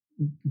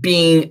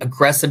being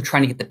aggressive,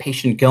 trying to get the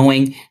patient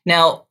going.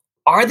 Now,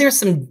 are there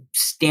some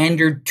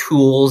standard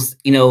tools,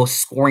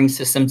 scoring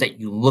systems that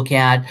you look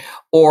at,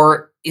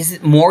 or is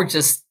it more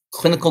just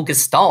clinical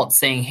gestalt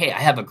saying, hey, I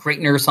have a great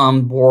nurse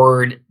on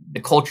board, the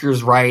culture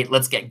is right,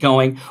 let's get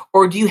going?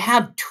 Or do you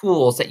have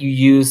tools that you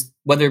use,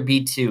 whether it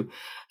be to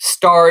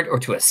start or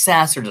to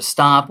assess or to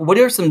stop? What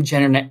are some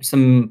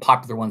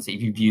popular ones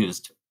that you've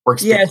used?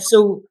 Yeah,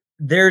 so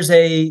there's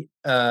an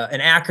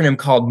acronym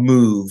called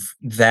MOVE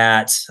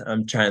that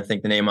I'm trying to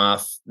think the name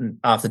off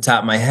the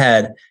top of my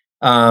head.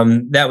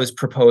 That was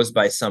proposed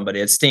by somebody.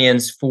 It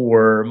stands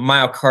for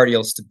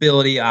myocardial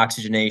stability,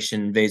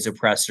 oxygenation,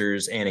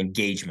 vasopressors, and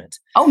engagement.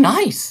 Oh,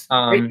 nice.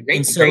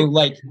 And so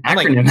like,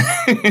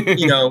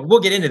 we'll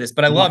get into this,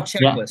 but I love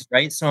checklists,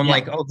 right? So I'm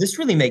like, oh, this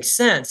really makes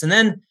sense. And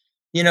then,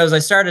 as I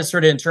started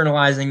sort of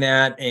internalizing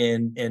that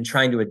and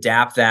trying to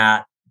adapt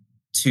that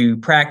to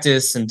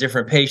practice and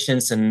different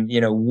patients and,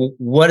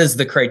 what is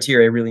the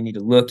criteria I really need to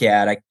look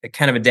at? I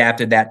kind of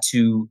adapted that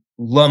to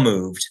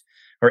LMoved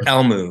or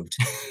LMoved.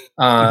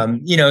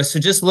 So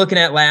just looking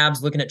at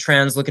labs, looking at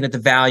trends, looking at the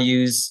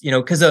values,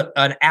 because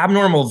an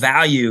abnormal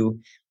value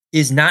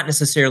is not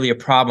necessarily a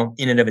problem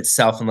in and of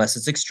itself unless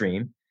it's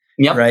extreme.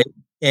 Yep. Right.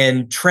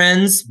 And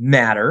trends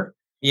matter.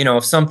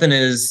 If something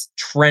is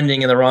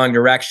trending in the wrong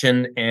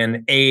direction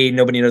and A,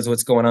 nobody knows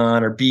what's going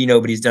on, or B,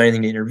 nobody's done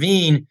anything to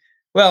intervene,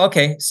 well,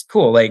 okay, it's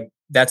cool. Like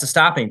that's a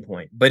stopping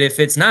point. But if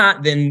it's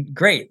not, then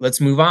great, let's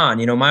move on.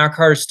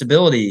 Myocardial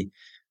stability,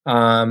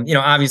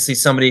 obviously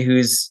somebody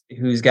who's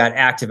got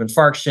active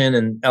infarction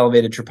and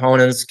elevated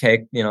troponins,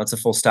 okay, it's a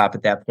full stop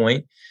at that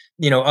point.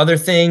 Other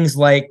things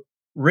like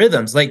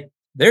rhythms, like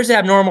there's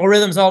abnormal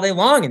rhythms all day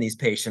long in these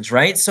patients,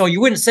 right? So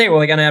you wouldn't say,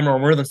 well, I got an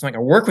abnormal rhythm, so I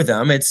can work with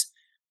them. It's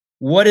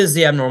what is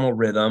the abnormal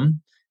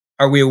rhythm?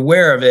 Are we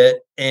aware of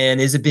it?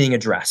 And is it being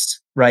addressed,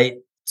 right?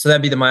 So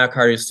that'd be the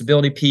myocardial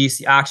stability piece,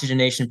 the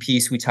oxygenation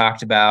piece we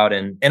talked about.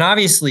 And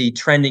obviously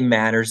trending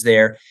matters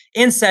there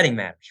and setting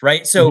matters,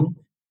 right? So,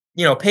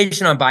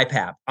 patient on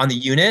BiPAP on the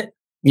unit,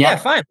 yeah,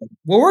 fine.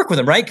 We'll work with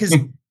them, right? Because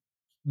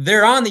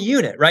they're on the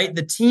unit, right?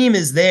 The team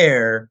is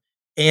there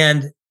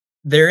and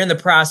they're in the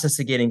process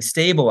of getting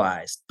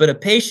stabilized. But a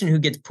patient who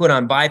gets put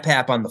on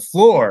BiPAP on the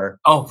floor.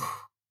 Oh,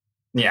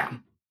 yeah.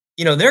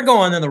 they're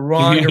going in the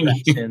wrong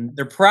direction.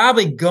 They're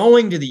probably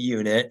going to the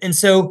unit. And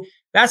so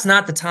that's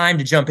not the time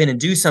to jump in and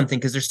do something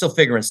because they're still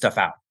figuring stuff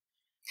out.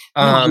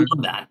 No, I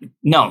love that.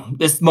 No,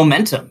 this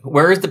momentum.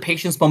 Where is the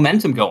patient's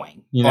momentum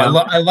going?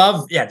 I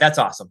love. Yeah, that's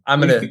awesome.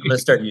 I'm gonna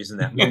start using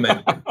that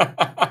momentum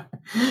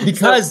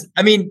because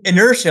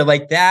inertia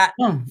like that.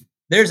 Yeah.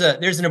 There's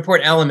an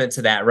important element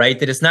to that, right?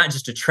 That it's not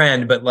just a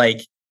trend, but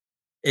like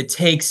it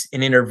takes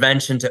an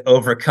intervention to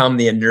overcome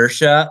the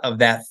inertia of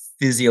that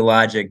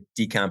physiologic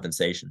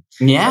decompensation.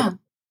 Yeah,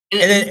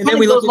 and then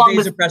we look at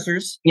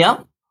vasopressors.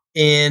 Yeah,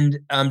 and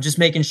just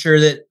making sure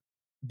that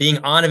being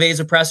on a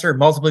vasopressor,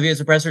 multiple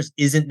vasopressors,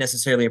 isn't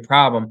necessarily a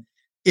problem.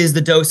 Is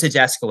the dosage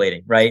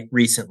escalating, right?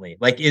 Recently,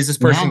 like, is this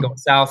person going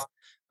south?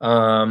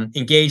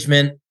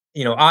 Engagement.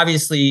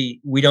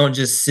 Obviously, we don't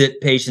just sit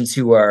patients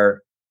who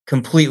are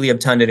completely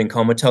obtunded and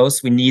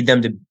comatose. We need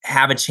them to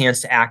have a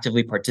chance to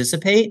actively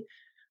participate.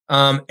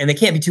 And they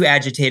can't be too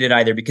agitated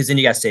either, because then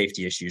you got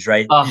safety issues,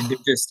 right? They're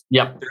just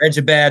they're edge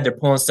of bed, they're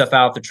pulling stuff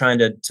out, they're trying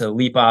to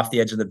leap off the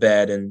edge of the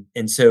bed,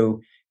 and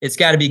so it's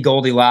got to be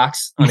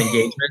Goldilocks on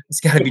engagement. It's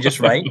got to be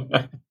just right.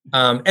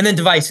 And then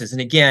devices,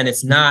 and again,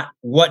 it's not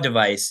what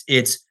device,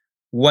 it's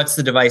what's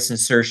the device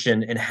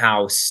insertion and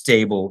how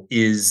stable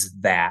is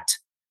that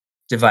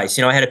device.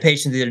 I had a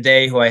patient the other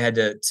day who I had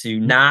to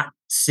not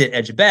sit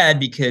edge of bed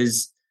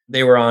because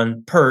they were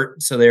on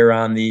PERT, so they were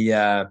on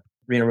the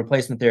renal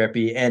replacement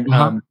therapy, and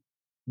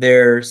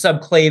their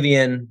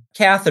subclavian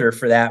catheter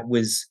for that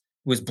was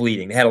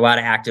bleeding. They had a lot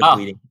of active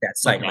bleeding at that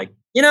site. Okay.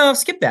 Like,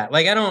 skip that.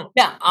 Like, I don't.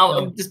 Yeah,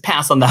 I'll just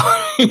pass on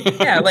that.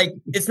 Yeah, like,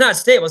 it's not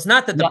stable. It's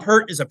not that the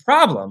PERT is a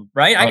problem,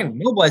 right? I can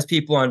mobilize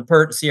people on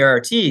PERT and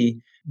CRRT,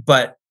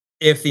 but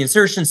if the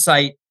insertion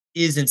site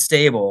isn't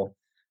stable,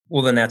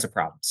 well, then that's a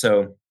problem.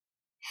 So.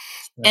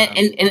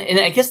 And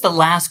I guess the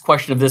last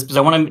question of this, because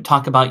I want to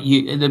talk about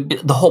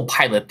the whole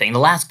pilot thing. The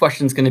last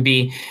question is going to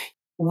be,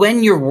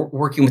 when you're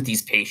working with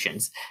these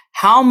patients,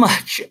 how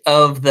much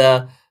of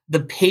the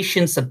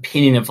patient's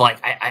opinion of like,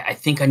 I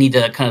think I need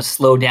to kind of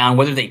slow down,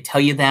 whether they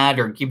tell you that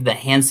or give the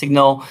hand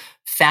signal,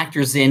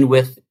 factors in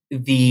with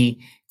the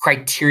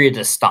criteria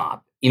to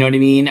stop? You know what I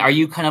mean? Are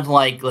you kind of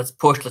like, let's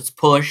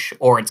push,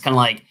 or it's kind of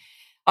like,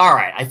 all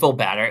right, I feel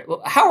better.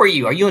 How are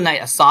you? Are you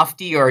a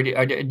softie, or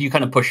do you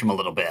kind of push them a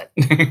little bit?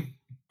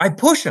 I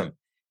push them.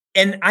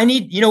 And I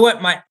need,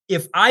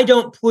 if I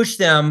don't push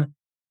them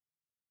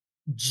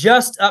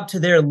just up to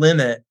their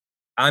limit,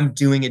 I'm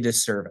doing a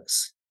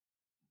disservice,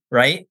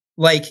 right?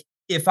 Like,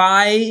 if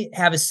I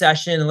have a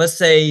session and let's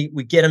say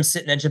we get them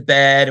sitting edge of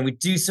bed and we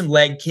do some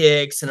leg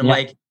kicks and I'm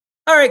like,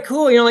 all right,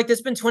 cool. Like,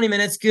 it's been 20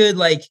 minutes. Good.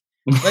 Like,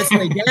 let's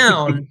lay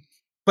down.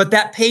 But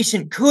that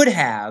patient could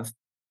have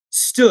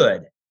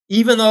stood,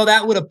 even though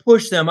that would have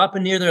pushed them up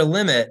and near their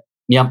limit.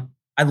 Yeah.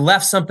 I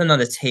left something on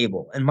the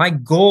table, and my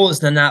goal is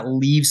to not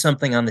leave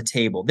something on the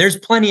table. There's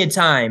plenty of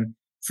time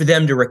for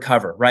them to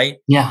recover, right?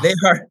 Yeah.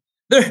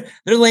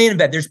 They're laying in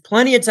bed. There's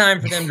plenty of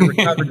time for them to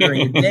recover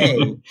during the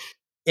day.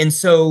 And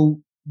so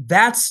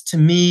that's, to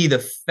me, the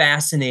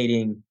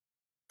fascinating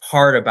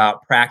part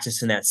about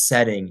practice in that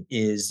setting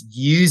is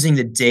using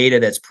the data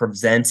that's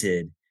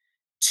presented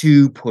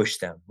to push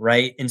them,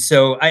 right? And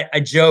so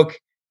I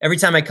joke every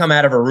time I come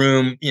out of a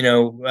room,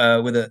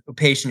 with a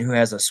patient who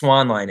has a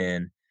swan line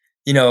in,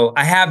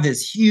 I have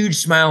this huge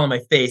smile on my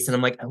face, and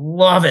I'm like, I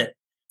love it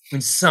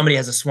when somebody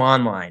has a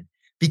swan line,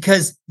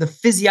 because the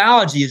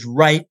physiology is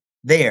right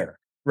there,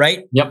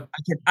 right? Yep.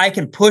 I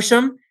can push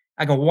them.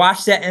 I can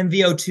watch that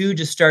MVO2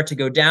 just start to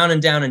go down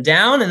and down and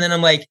down. And then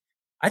I'm like,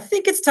 I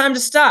think it's time to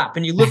stop.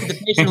 And you look at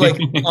the patient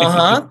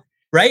like,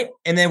 right?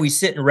 And then we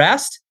sit and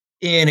rest,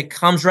 and it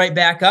comes right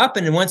back up.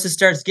 And then once it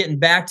starts getting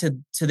back to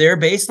their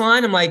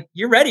baseline, I'm like,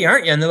 you're ready,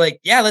 aren't you? And they're like,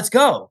 yeah, let's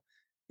go.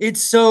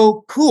 It's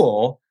so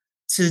cool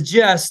to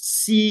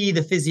just see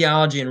the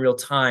physiology in real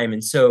time.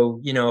 And so,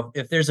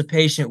 if there's a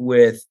patient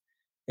with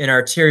an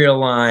arterial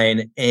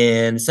line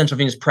and central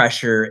venous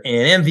pressure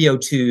and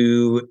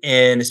MVO2,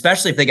 and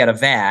especially if they got a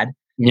VAD,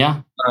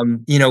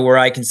 where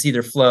I can see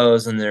their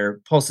flows and their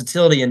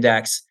pulsatility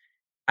index,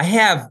 I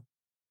have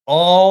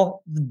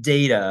all the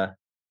data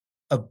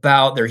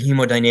about their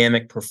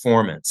hemodynamic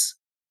performance,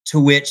 to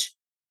which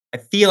I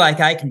feel like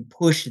I can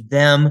push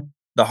them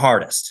the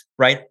hardest,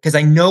 right? Because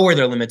I know where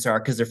their limits are,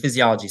 because their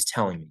physiology is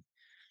telling me.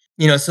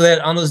 So that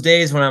on those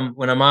days when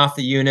I'm off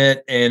the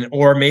unit,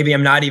 or maybe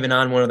I'm not even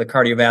on one of the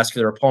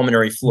cardiovascular or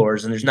pulmonary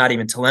floors, and there's not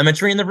even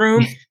telemetry in the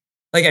room,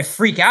 like, I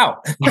freak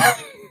out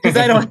because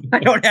I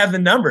don't have the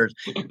numbers.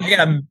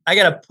 I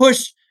gotta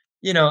push.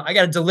 I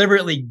gotta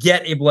deliberately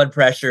get a blood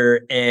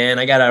pressure, and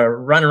I gotta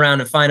run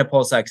around and find a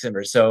pulse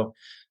oximeter. So,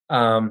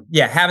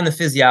 having the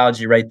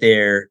physiology right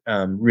there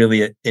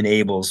really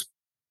enables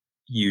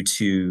you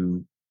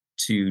to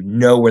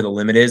know where the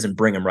limit is and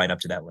bring them right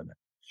up to that limit.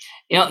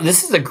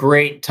 This is a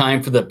great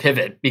time for the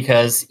pivot,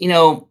 because,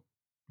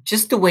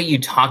 just the way you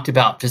talked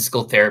about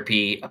physical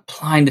therapy,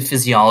 applying the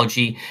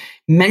physiology,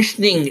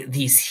 mentioning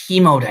these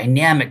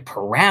hemodynamic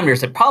parameters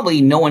that probably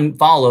no one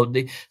followed,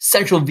 the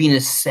central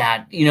venous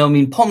sat,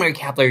 pulmonary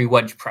capillary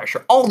wedge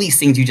pressure, all these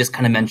things you just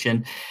kind of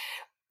mentioned.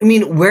 I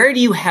mean, where do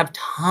you have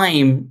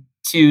time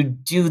to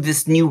do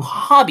this new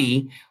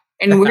hobby?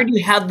 And where do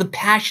you have the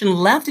passion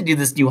left to do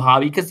this new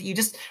hobby? Because you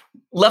just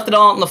left it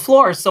all on the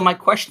floor. So my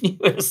question to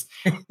you is,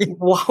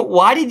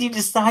 why did you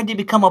decide to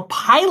become a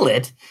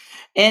pilot?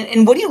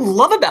 And what do you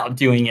love about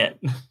doing it?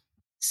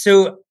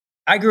 So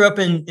I grew up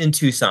in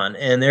Tucson,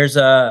 and there's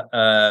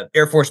a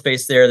Air Force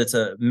base there that's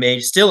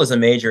still is a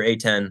major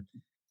A-10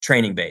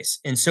 training base.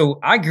 And so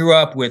I grew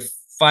up with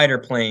fighter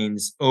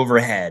planes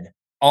overhead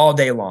all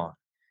day long.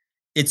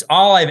 It's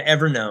all I've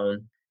ever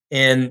known.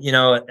 And,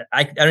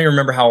 I don't even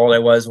remember how old I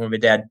was when my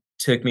dad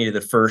took me to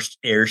the first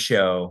air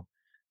show,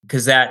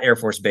 because that Air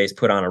Force base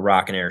put on a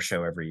rock and air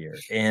show every year.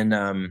 And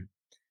I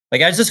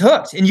was just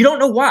hooked. And you don't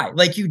know why.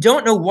 You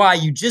don't know why.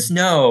 You just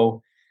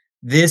know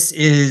this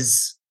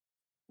is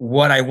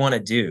what I want to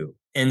do.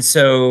 And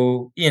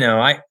so,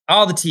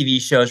 all the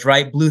TV shows,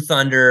 right? Blue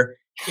Thunder,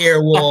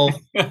 Airwolf,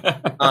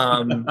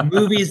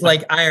 movies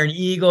like Iron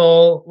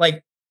Eagle,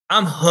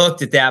 I'm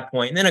hooked at that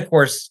point. And then of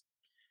course,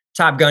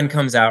 Top Gun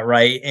comes out,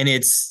 right? And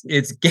it's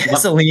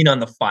gasoline on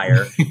the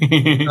fire.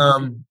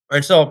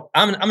 And so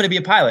I'm going to be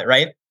a pilot,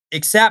 right?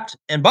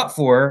 But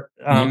for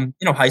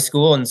high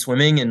school and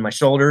swimming and my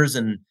shoulders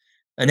and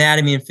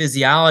anatomy and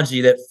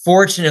physiology that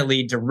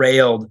fortunately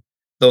derailed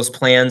those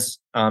plans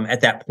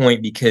at that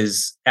point,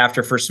 because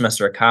after first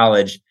semester of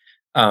college,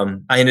 I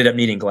ended up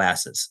needing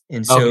glasses.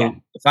 And so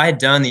if I had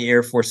done the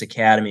Air Force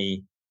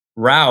Academy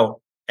route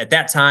at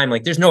that time,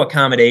 there's no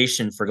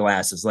accommodation for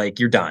glasses.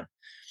 You're done.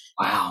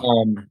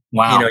 Wow.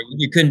 Wow.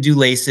 You couldn't do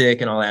LASIK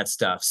and all that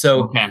stuff.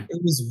 So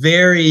it was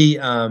very,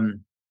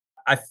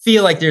 I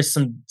feel like there's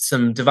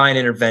some divine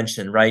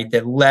intervention, right?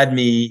 That led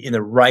me in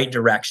the right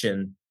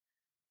direction,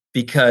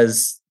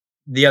 because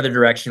the other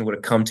direction would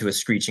have come to a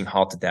screeching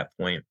halt at that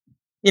point.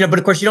 But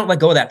of course you don't let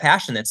go of that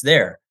passion that's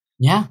there.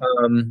 Yeah.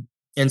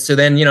 And so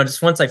then,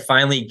 just once I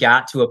finally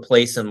got to a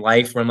place in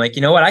life where I'm like,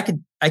 you know what,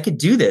 I could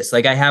do this.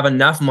 I have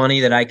enough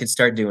money that I could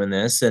start doing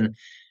this. And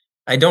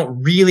I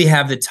don't really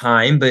have the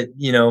time, but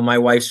my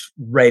wife's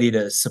ready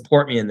to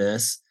support me in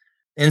this.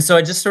 And so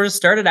I just sort of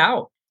started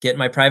out, get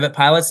my private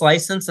pilot's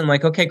license, and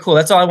okay, cool.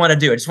 That's all I want to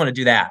do. I just want to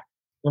do that.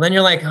 Well, then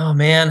you're like, oh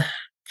man,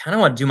 kind of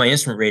want to do my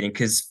instrument rating,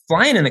 because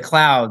flying in the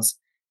clouds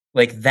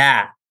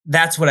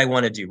that's what I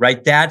want to do,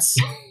 right?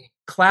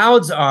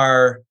 Clouds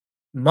are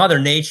Mother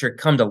Nature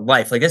come to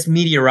life. That's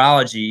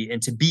meteorology.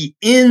 And to be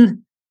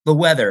in the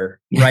weather,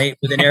 right,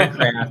 with an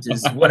aircraft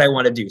is what I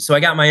want to do. So I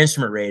got my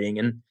instrument rating,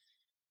 and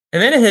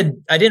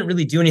then I didn't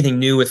really do anything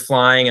new with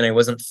flying, and I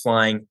wasn't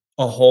flying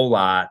a whole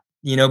lot,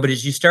 but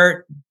as you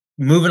start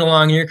moving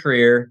along in your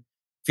career,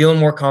 feeling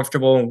more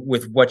comfortable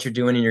with what you're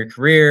doing in your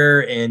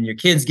career, and your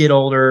kids get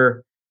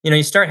older,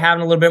 you start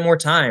having a little bit more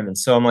time. And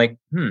so I'm like,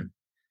 let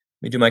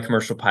me do my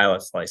commercial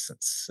pilot's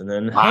license. And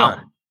then,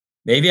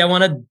 maybe I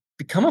want to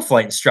become a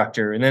flight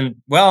instructor. And then,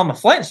 I'm a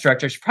flight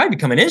instructor, I should probably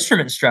become an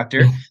instrument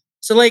instructor.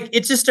 So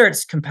it just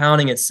starts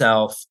compounding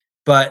itself,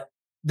 but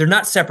they're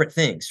not separate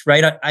things,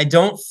 right? I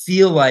don't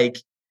feel like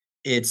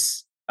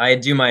I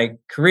do my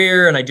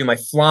career and I do my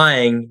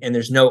flying, and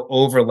there's no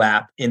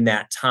overlap in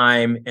that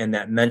time and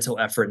that mental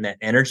effort and that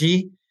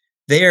energy.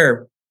 They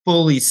are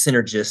fully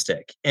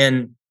synergistic.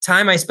 And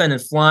time I spend in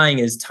flying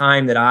is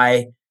time that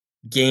I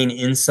gain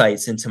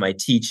insights into my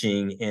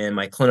teaching and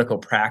my clinical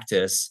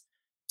practice.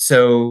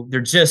 So they're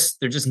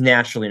just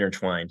naturally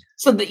intertwined.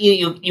 So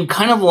you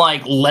kind of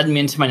led me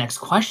into my next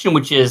question,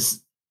 which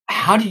is,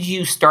 how did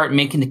you start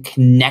making the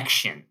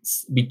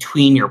connections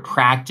between your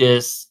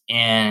practice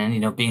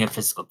and, being a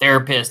physical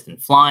therapist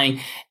and flying?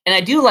 And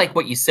I do like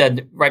what you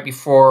said right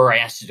before I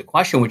asked you the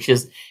question, which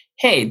is,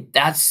 hey,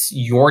 that's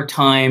your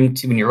time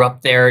when you're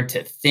up there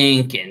to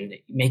think and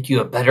make you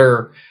a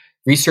better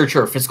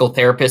researcher or physical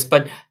therapist.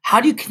 But how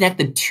do you connect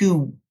the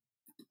two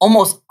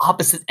almost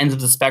opposite ends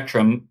of the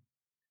spectrum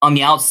on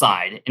the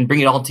outside and bring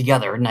it all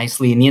together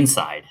nicely in the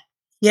inside?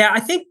 Yeah, I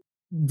think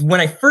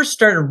when I first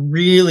started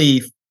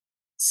really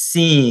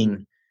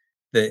seeing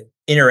the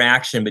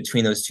interaction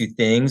between those two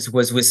things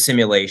was with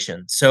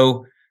simulation.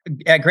 So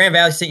at Grand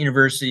Valley State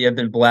University, I've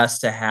been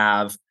blessed to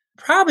have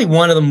probably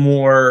one of the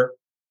more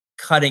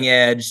cutting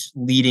edge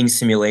leading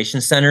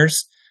simulation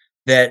centers.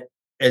 That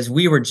as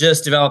we were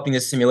just developing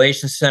this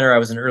simulation center, I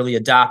was an early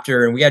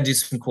adopter, and we had to do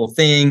some cool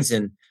things.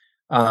 And,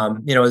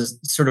 it was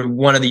sort of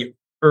one of the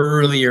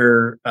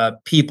earlier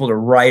people to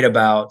write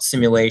about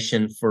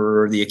simulation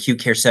for the acute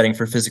care setting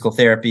for physical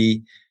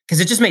therapy,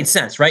 because it just made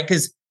sense, right?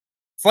 Because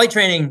flight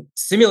training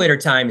simulator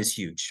time is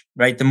huge,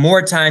 right? The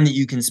more time that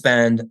you can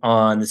spend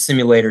on the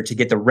simulator to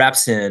get the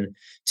reps in,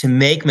 to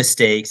make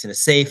mistakes in a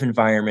safe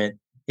environment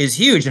is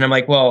huge. And I'm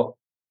like, well,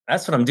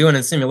 that's what I'm doing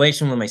in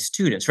simulation with my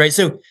students, right?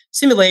 So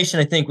simulation,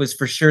 I think, was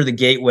for sure the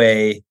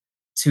gateway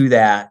to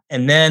that.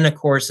 And then, of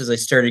course, as I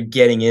started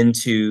getting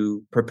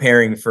into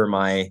preparing for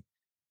my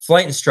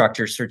flight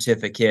instructor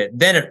certificate,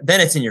 then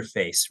it's in your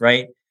face,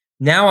 right?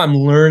 Now I'm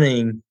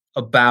learning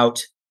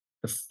about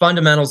the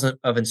fundamentals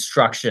of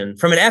instruction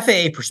from an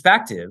FAA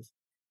perspective.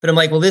 But I'm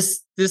like, well,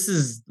 this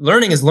is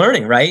learning,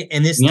 right?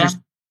 And there's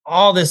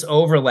all this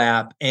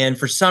overlap. And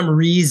for some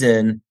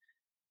reason,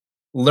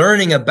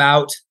 learning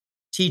about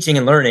teaching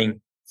and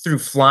learning through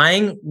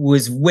flying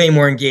was way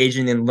more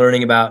engaging than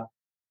learning about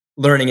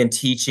learning and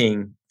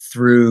teaching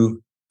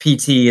through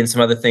PT and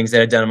some other things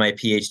that I'd done in my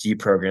PhD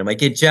program.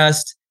 Like it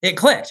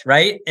clicked,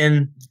 right?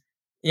 And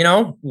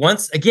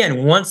once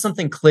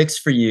something clicks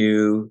for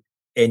you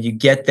and you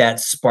get that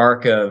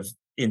spark of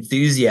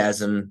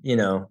enthusiasm,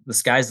 the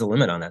sky's the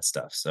limit on that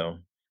stuff. So,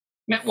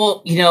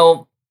 Well,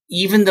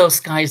 even though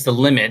sky's the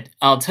limit,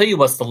 I'll tell you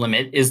what's the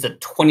limit is the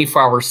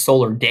 24-hour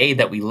solar day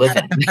that we live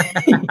in.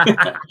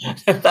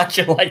 I thought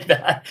you like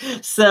that.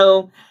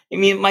 So,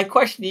 my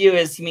question to you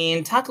is,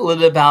 talk a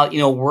little bit about,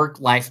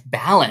 work-life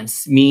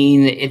balance.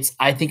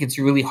 I think it's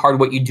really hard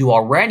what you do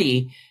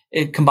already,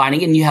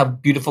 combining, and you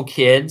have beautiful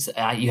kids,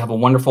 you have a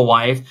wonderful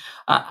wife.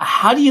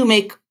 How do you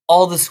make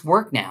all this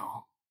work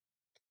now?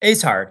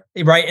 It's hard,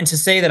 right? And to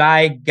say that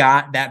I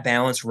got that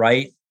balance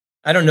right,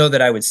 I don't know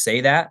that I would say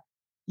that.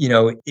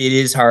 It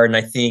is hard. And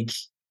I think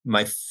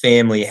my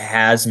family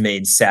has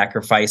made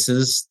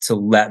sacrifices to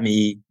let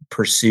me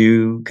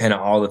pursue kind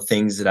of all the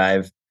things that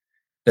I've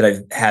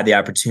had the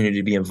opportunity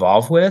to be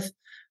involved with.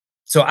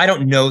 So I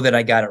don't know that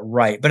I got it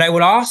right. But I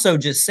would also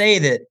just say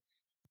that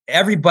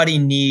everybody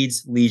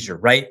needs leisure,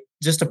 right?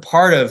 Just a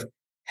part of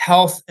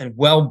health and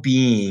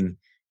well-being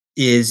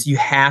is you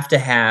have to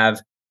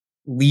have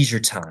leisure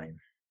time.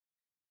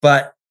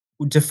 But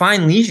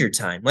define leisure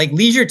time. Like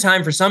leisure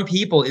time for some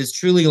people is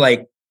truly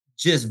like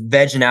just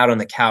vegging out on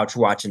the couch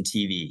watching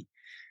TV.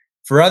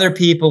 For other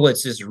people,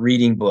 it's just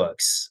reading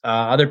books.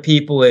 Other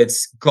people,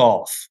 it's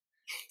golf.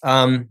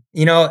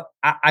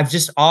 I've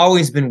just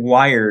always been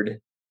wired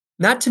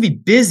not to be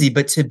busy,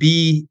 but to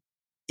be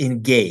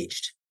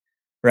engaged,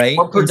 right?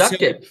 Or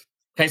productive.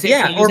 Can I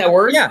can use that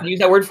word? Yeah. Can I use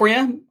that word for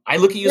you? I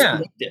look at you as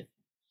productive.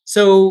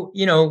 So,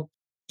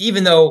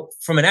 even though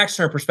from an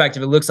external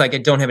perspective, it looks like I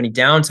don't have any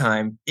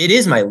downtime, it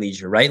is my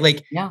leisure, right?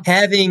 Like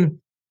having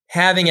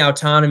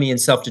autonomy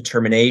and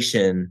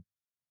self-determination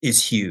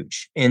is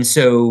huge. And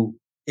so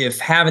if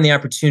having the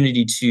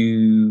opportunity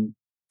to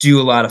do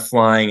a lot of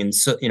flying and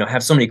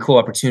have so many cool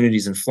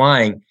opportunities in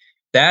flying,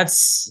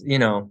 that's,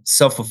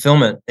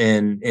 self-fulfillment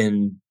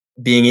and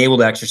being able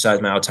to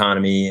exercise my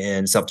autonomy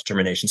and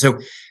self-determination. So,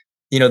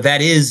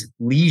 that is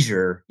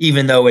leisure,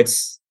 even though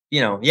it's, I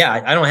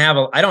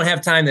don't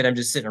have time that I'm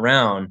just sitting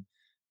around,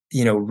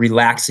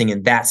 relaxing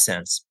in that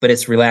sense, but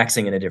it's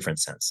relaxing in a different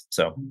sense.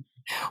 So.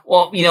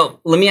 Well,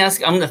 let me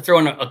ask, I'm going to throw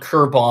in a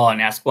curveball and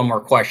ask one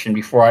more question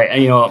before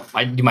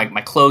I do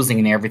my closing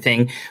and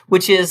everything,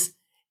 which is,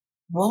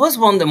 what was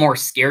one of the more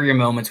scarier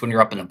moments when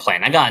you're up in the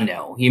plane? I got to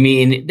know.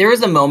 There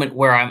is a moment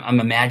where I'm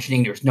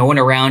imagining there's no one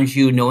around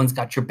you. No one's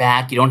got your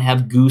back. You don't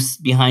have goose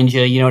behind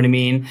you. You know what I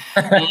mean?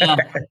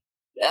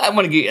 I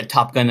want to give you a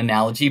Top Gun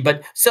analogy,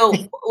 but so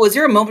was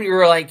there a moment you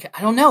were like,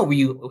 I don't know, were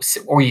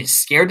you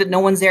scared that no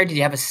one's there? Did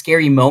you have a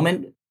scary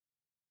moment?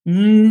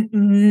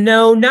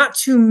 No, not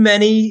too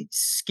many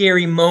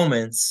scary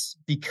moments,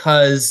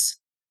 because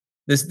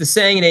the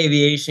saying in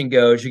aviation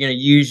goes, you're going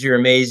to use your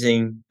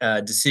amazing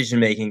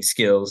decision-making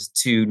skills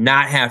to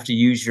not have to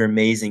use your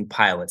amazing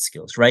pilot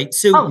skills, right?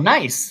 So, oh,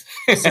 nice.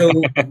 So,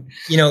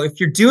 if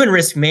you're doing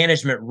risk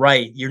management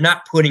right, you're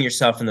not putting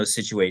yourself in those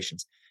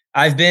situations.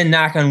 I've been,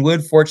 knock on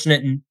wood,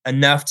 fortunate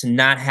enough to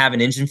not have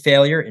an engine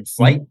failure in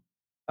flight,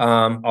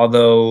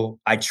 although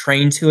I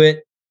train to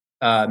it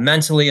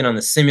mentally and on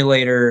the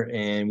simulator,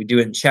 and we do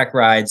it in check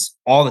rides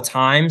all the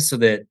time so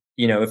that,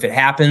 if it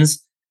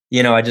happens,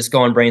 I just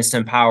go on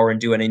brainstem power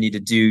and do what I need to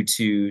do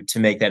to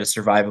make that a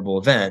survivable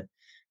event.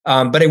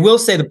 But I will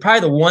say probably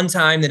the one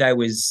time that I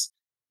was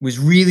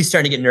really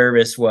starting to get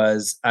nervous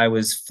was I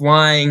was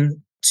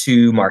flying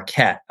to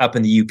Marquette up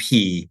in the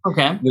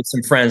UP with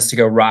some friends to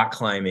go rock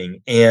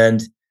climbing.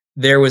 And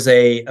there was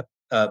a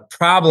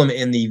problem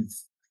in the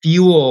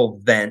fuel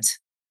vent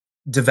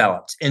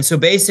developed. And so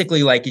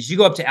basically, like as you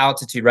go up to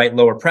altitude, right,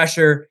 lower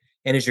pressure,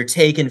 and as you're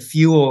taking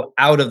fuel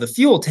out of the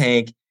fuel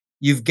tank,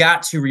 you've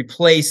got to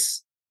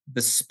replace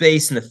the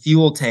space in the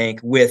fuel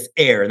tank with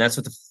air. And that's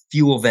what the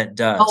fuel vent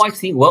does. Oh, I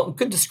see. Well,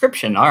 good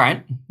description. All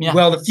right. Yeah.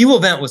 Well, the fuel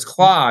vent was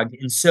clogged.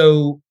 And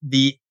so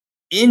the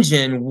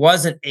engine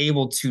wasn't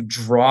able to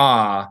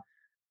draw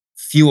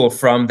fuel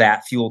from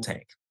that fuel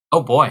tank.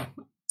 Oh, boy.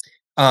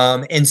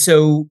 And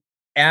so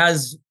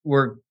as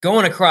we're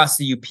going across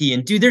the UP,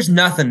 and dude, there's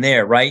nothing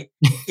there, right?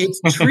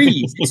 It's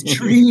trees. It's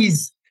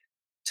trees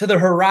to the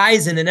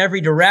horizon in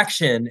every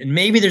direction. And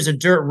maybe there's a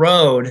dirt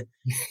road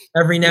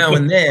every now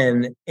and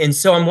then. And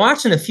so I'm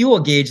watching the fuel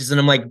gauges and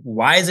I'm like,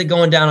 why is it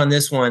going down on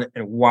this one?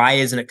 And why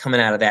isn't it coming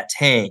out of that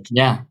tank?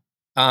 Yeah.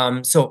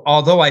 So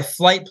although I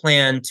flight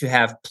planned to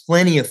have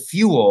plenty of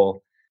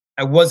fuel,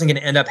 I wasn't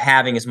going to end up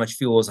having as much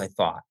fuel as I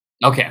thought.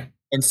 Okay.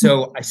 And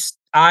so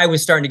I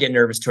was starting to get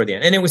nervous toward the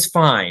end, and it was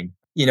fine,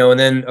 and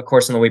then of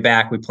course on the way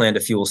back, we planned a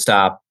fuel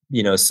stop,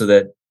 so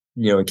that,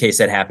 in case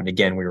that happened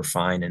again, we were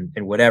fine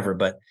and whatever.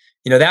 But,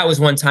 that was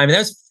one time, and that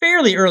was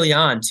fairly early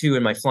on too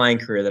in my flying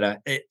career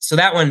so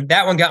that one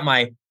got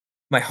my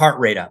heart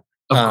rate up.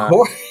 Of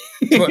course.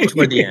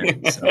 Toward the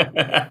end.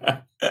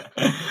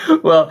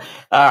 So. Well,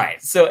 all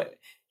right. So,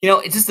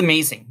 It's just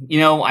amazing.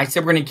 I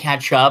said we're going to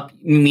catch up.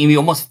 I mean, we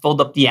almost filled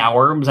up the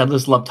hour because I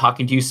just love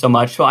talking to you so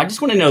much. So I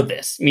just want to know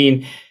this. I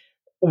mean,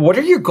 what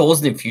are your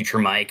goals in the future,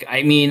 Mike?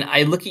 I mean,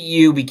 I look at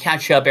you, we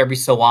catch up every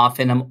so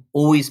often. I'm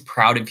always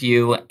proud of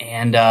you.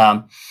 And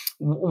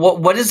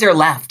what is there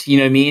left? You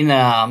know what I mean?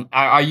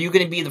 Are you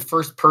going to be the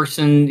first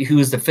person who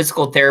is the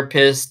physical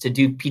therapist to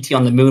do PT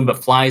on the moon,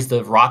 but flies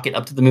the rocket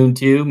up to the moon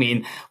too? I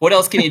mean, what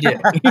else can you do?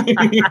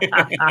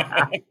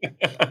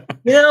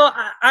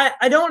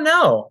 I don't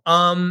know.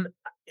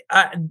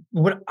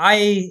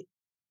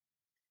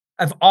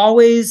 I've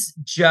always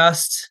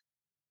just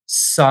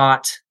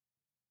sought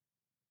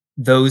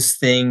those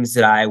things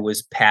that I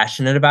was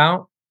passionate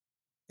about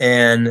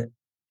and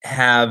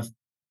have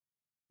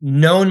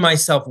known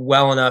myself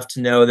well enough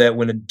to know that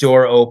when a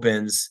door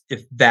opens,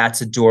 if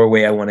that's a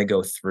doorway I want to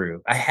go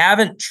through. I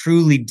haven't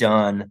truly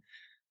done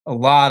a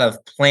lot of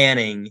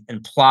planning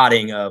and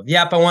plotting of,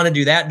 yep, I want to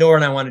do that door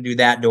and I want to do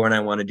that door and I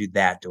want to do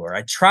that door.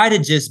 I try to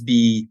just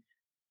be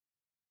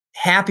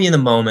happy in the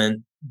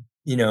moment,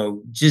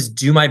 just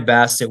do my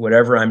best at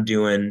whatever I'm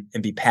doing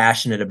and be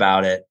passionate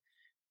about it.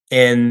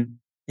 And,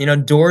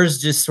 doors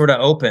just sort of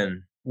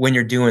open when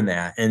you're doing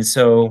that. And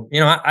so,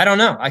 I don't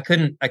know. I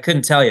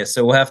couldn't tell you.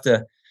 So we'll have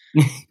to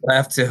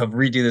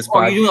redo this.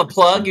 Are you doing a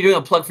plug? You're doing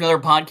a plug for another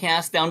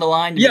podcast down the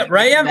line? Yeah,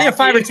 right. I mean,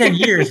 5 or 10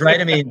 years,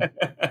 right? I mean,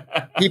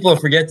 people will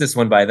forget this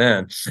one by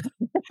then.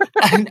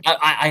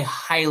 I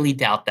highly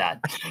doubt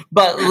that.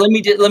 But let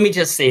me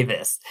just say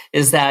this: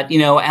 is that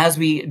as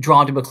we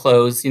draw to a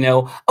close,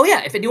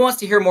 if anyone wants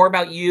to hear more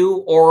about you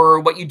or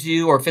what you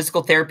do or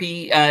physical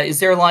therapy, is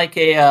there like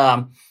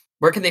a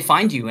where can they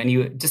find you? And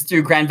you just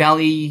through Grand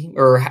Valley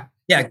or?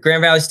 Yeah,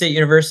 Grand Valley State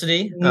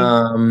University.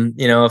 Mm-hmm.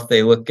 If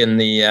they look in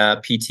the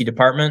PT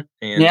department,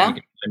 and you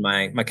can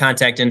find my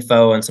contact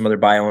info and some other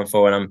bio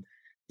info, and I'm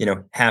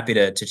happy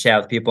to chat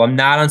with people. I'm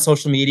not on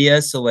social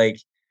media, so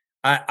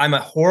I'm a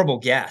horrible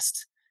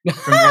guest.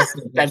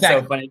 That's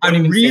so funny.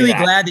 I'm really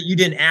glad that you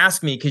didn't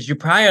ask me, because you're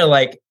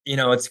probably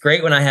it's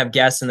great when I have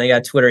guests and they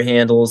got Twitter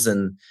handles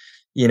and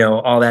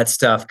all that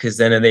stuff, because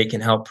then they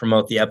can help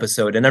promote the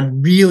episode. And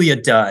I'm really a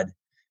dud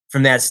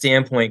from that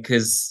standpoint,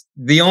 because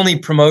the only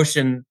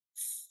promotion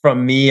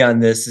from me on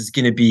this is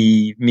going to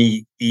be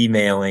me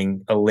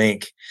emailing a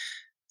link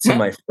to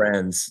my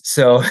friends.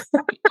 So,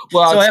 so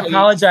I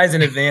apologize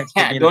in advance.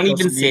 Yeah, don't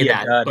even say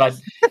that. But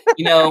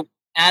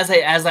as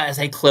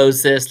I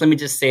close this, let me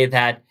just say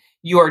that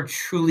you are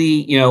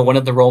truly, one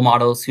of the role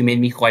models who made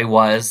me who I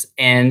was.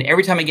 And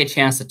every time I get a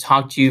chance to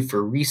talk to you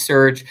for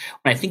research,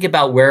 when I think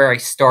about where I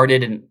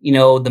started and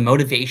the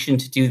motivation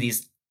to do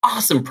these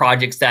awesome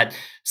projects that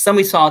some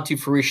we saw to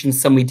fruition,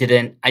 some we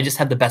didn't, I just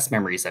have the best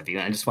memories of you,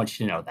 and I just want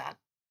you to know that.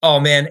 Oh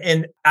man,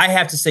 and I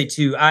have to say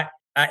too, I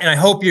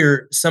hope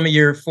some of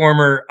your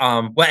former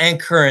and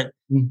current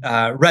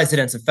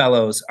residents and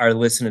fellows are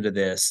listening to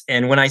this.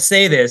 And when I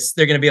say this,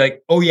 they're going to be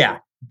like, "Oh yeah,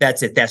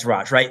 that's it. That's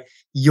Raj, right?"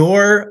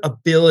 Your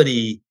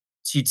ability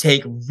to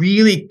take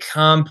really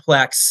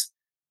complex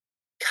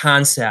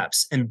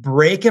concepts and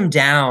break them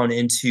down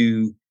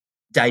into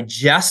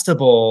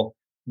digestible,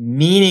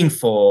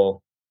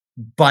 meaningful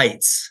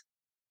bites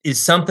is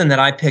something that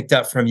I picked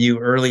up from you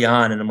early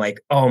on. And I'm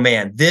like, oh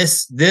man,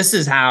 this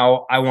is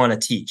how I want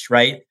to teach,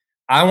 right?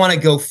 I want to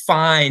go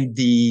find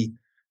the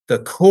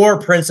core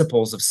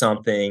principles of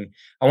something.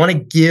 I want to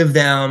give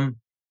them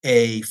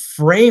a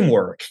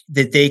framework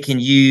that they can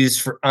use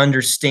for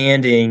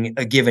understanding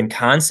a given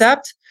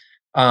concept.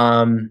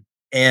 And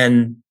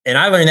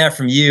I learned that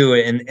from you,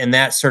 and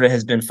that sort of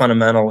has been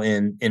fundamental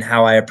in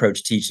how I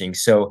approach teaching.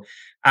 So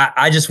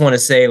I just want to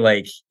say,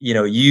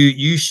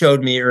 you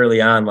showed me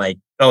early on,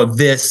 oh,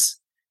 this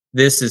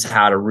is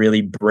how to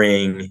really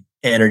bring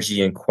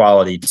energy and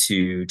quality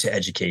to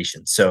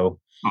education. So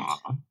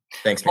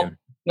thanks, man.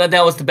 Well,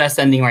 that was the best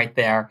ending right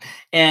there.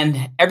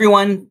 And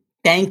everyone,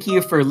 thank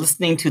you for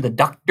listening to the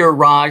Dr.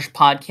 Raj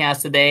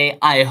podcast today.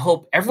 I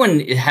hope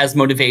everyone has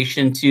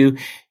motivation to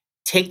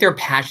take their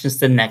passions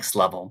to the next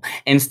level.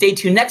 And stay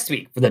tuned next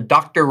week for the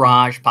Dr.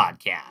 Raj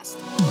podcast.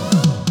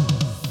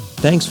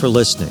 Thanks for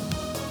listening.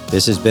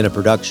 This has been a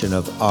production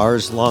of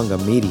Ars Longa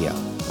Media.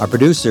 Our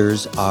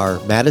producers are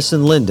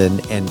Madison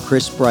Linden and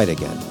Chris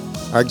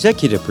Brightigan. Our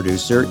executive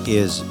producer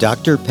is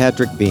Dr.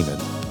 Patrick Beeman.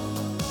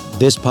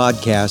 This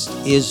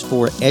podcast is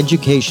for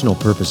educational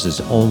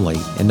purposes only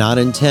and not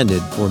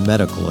intended for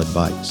medical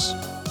advice.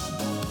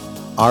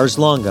 Ars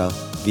Longa,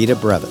 Vita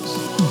Brevis.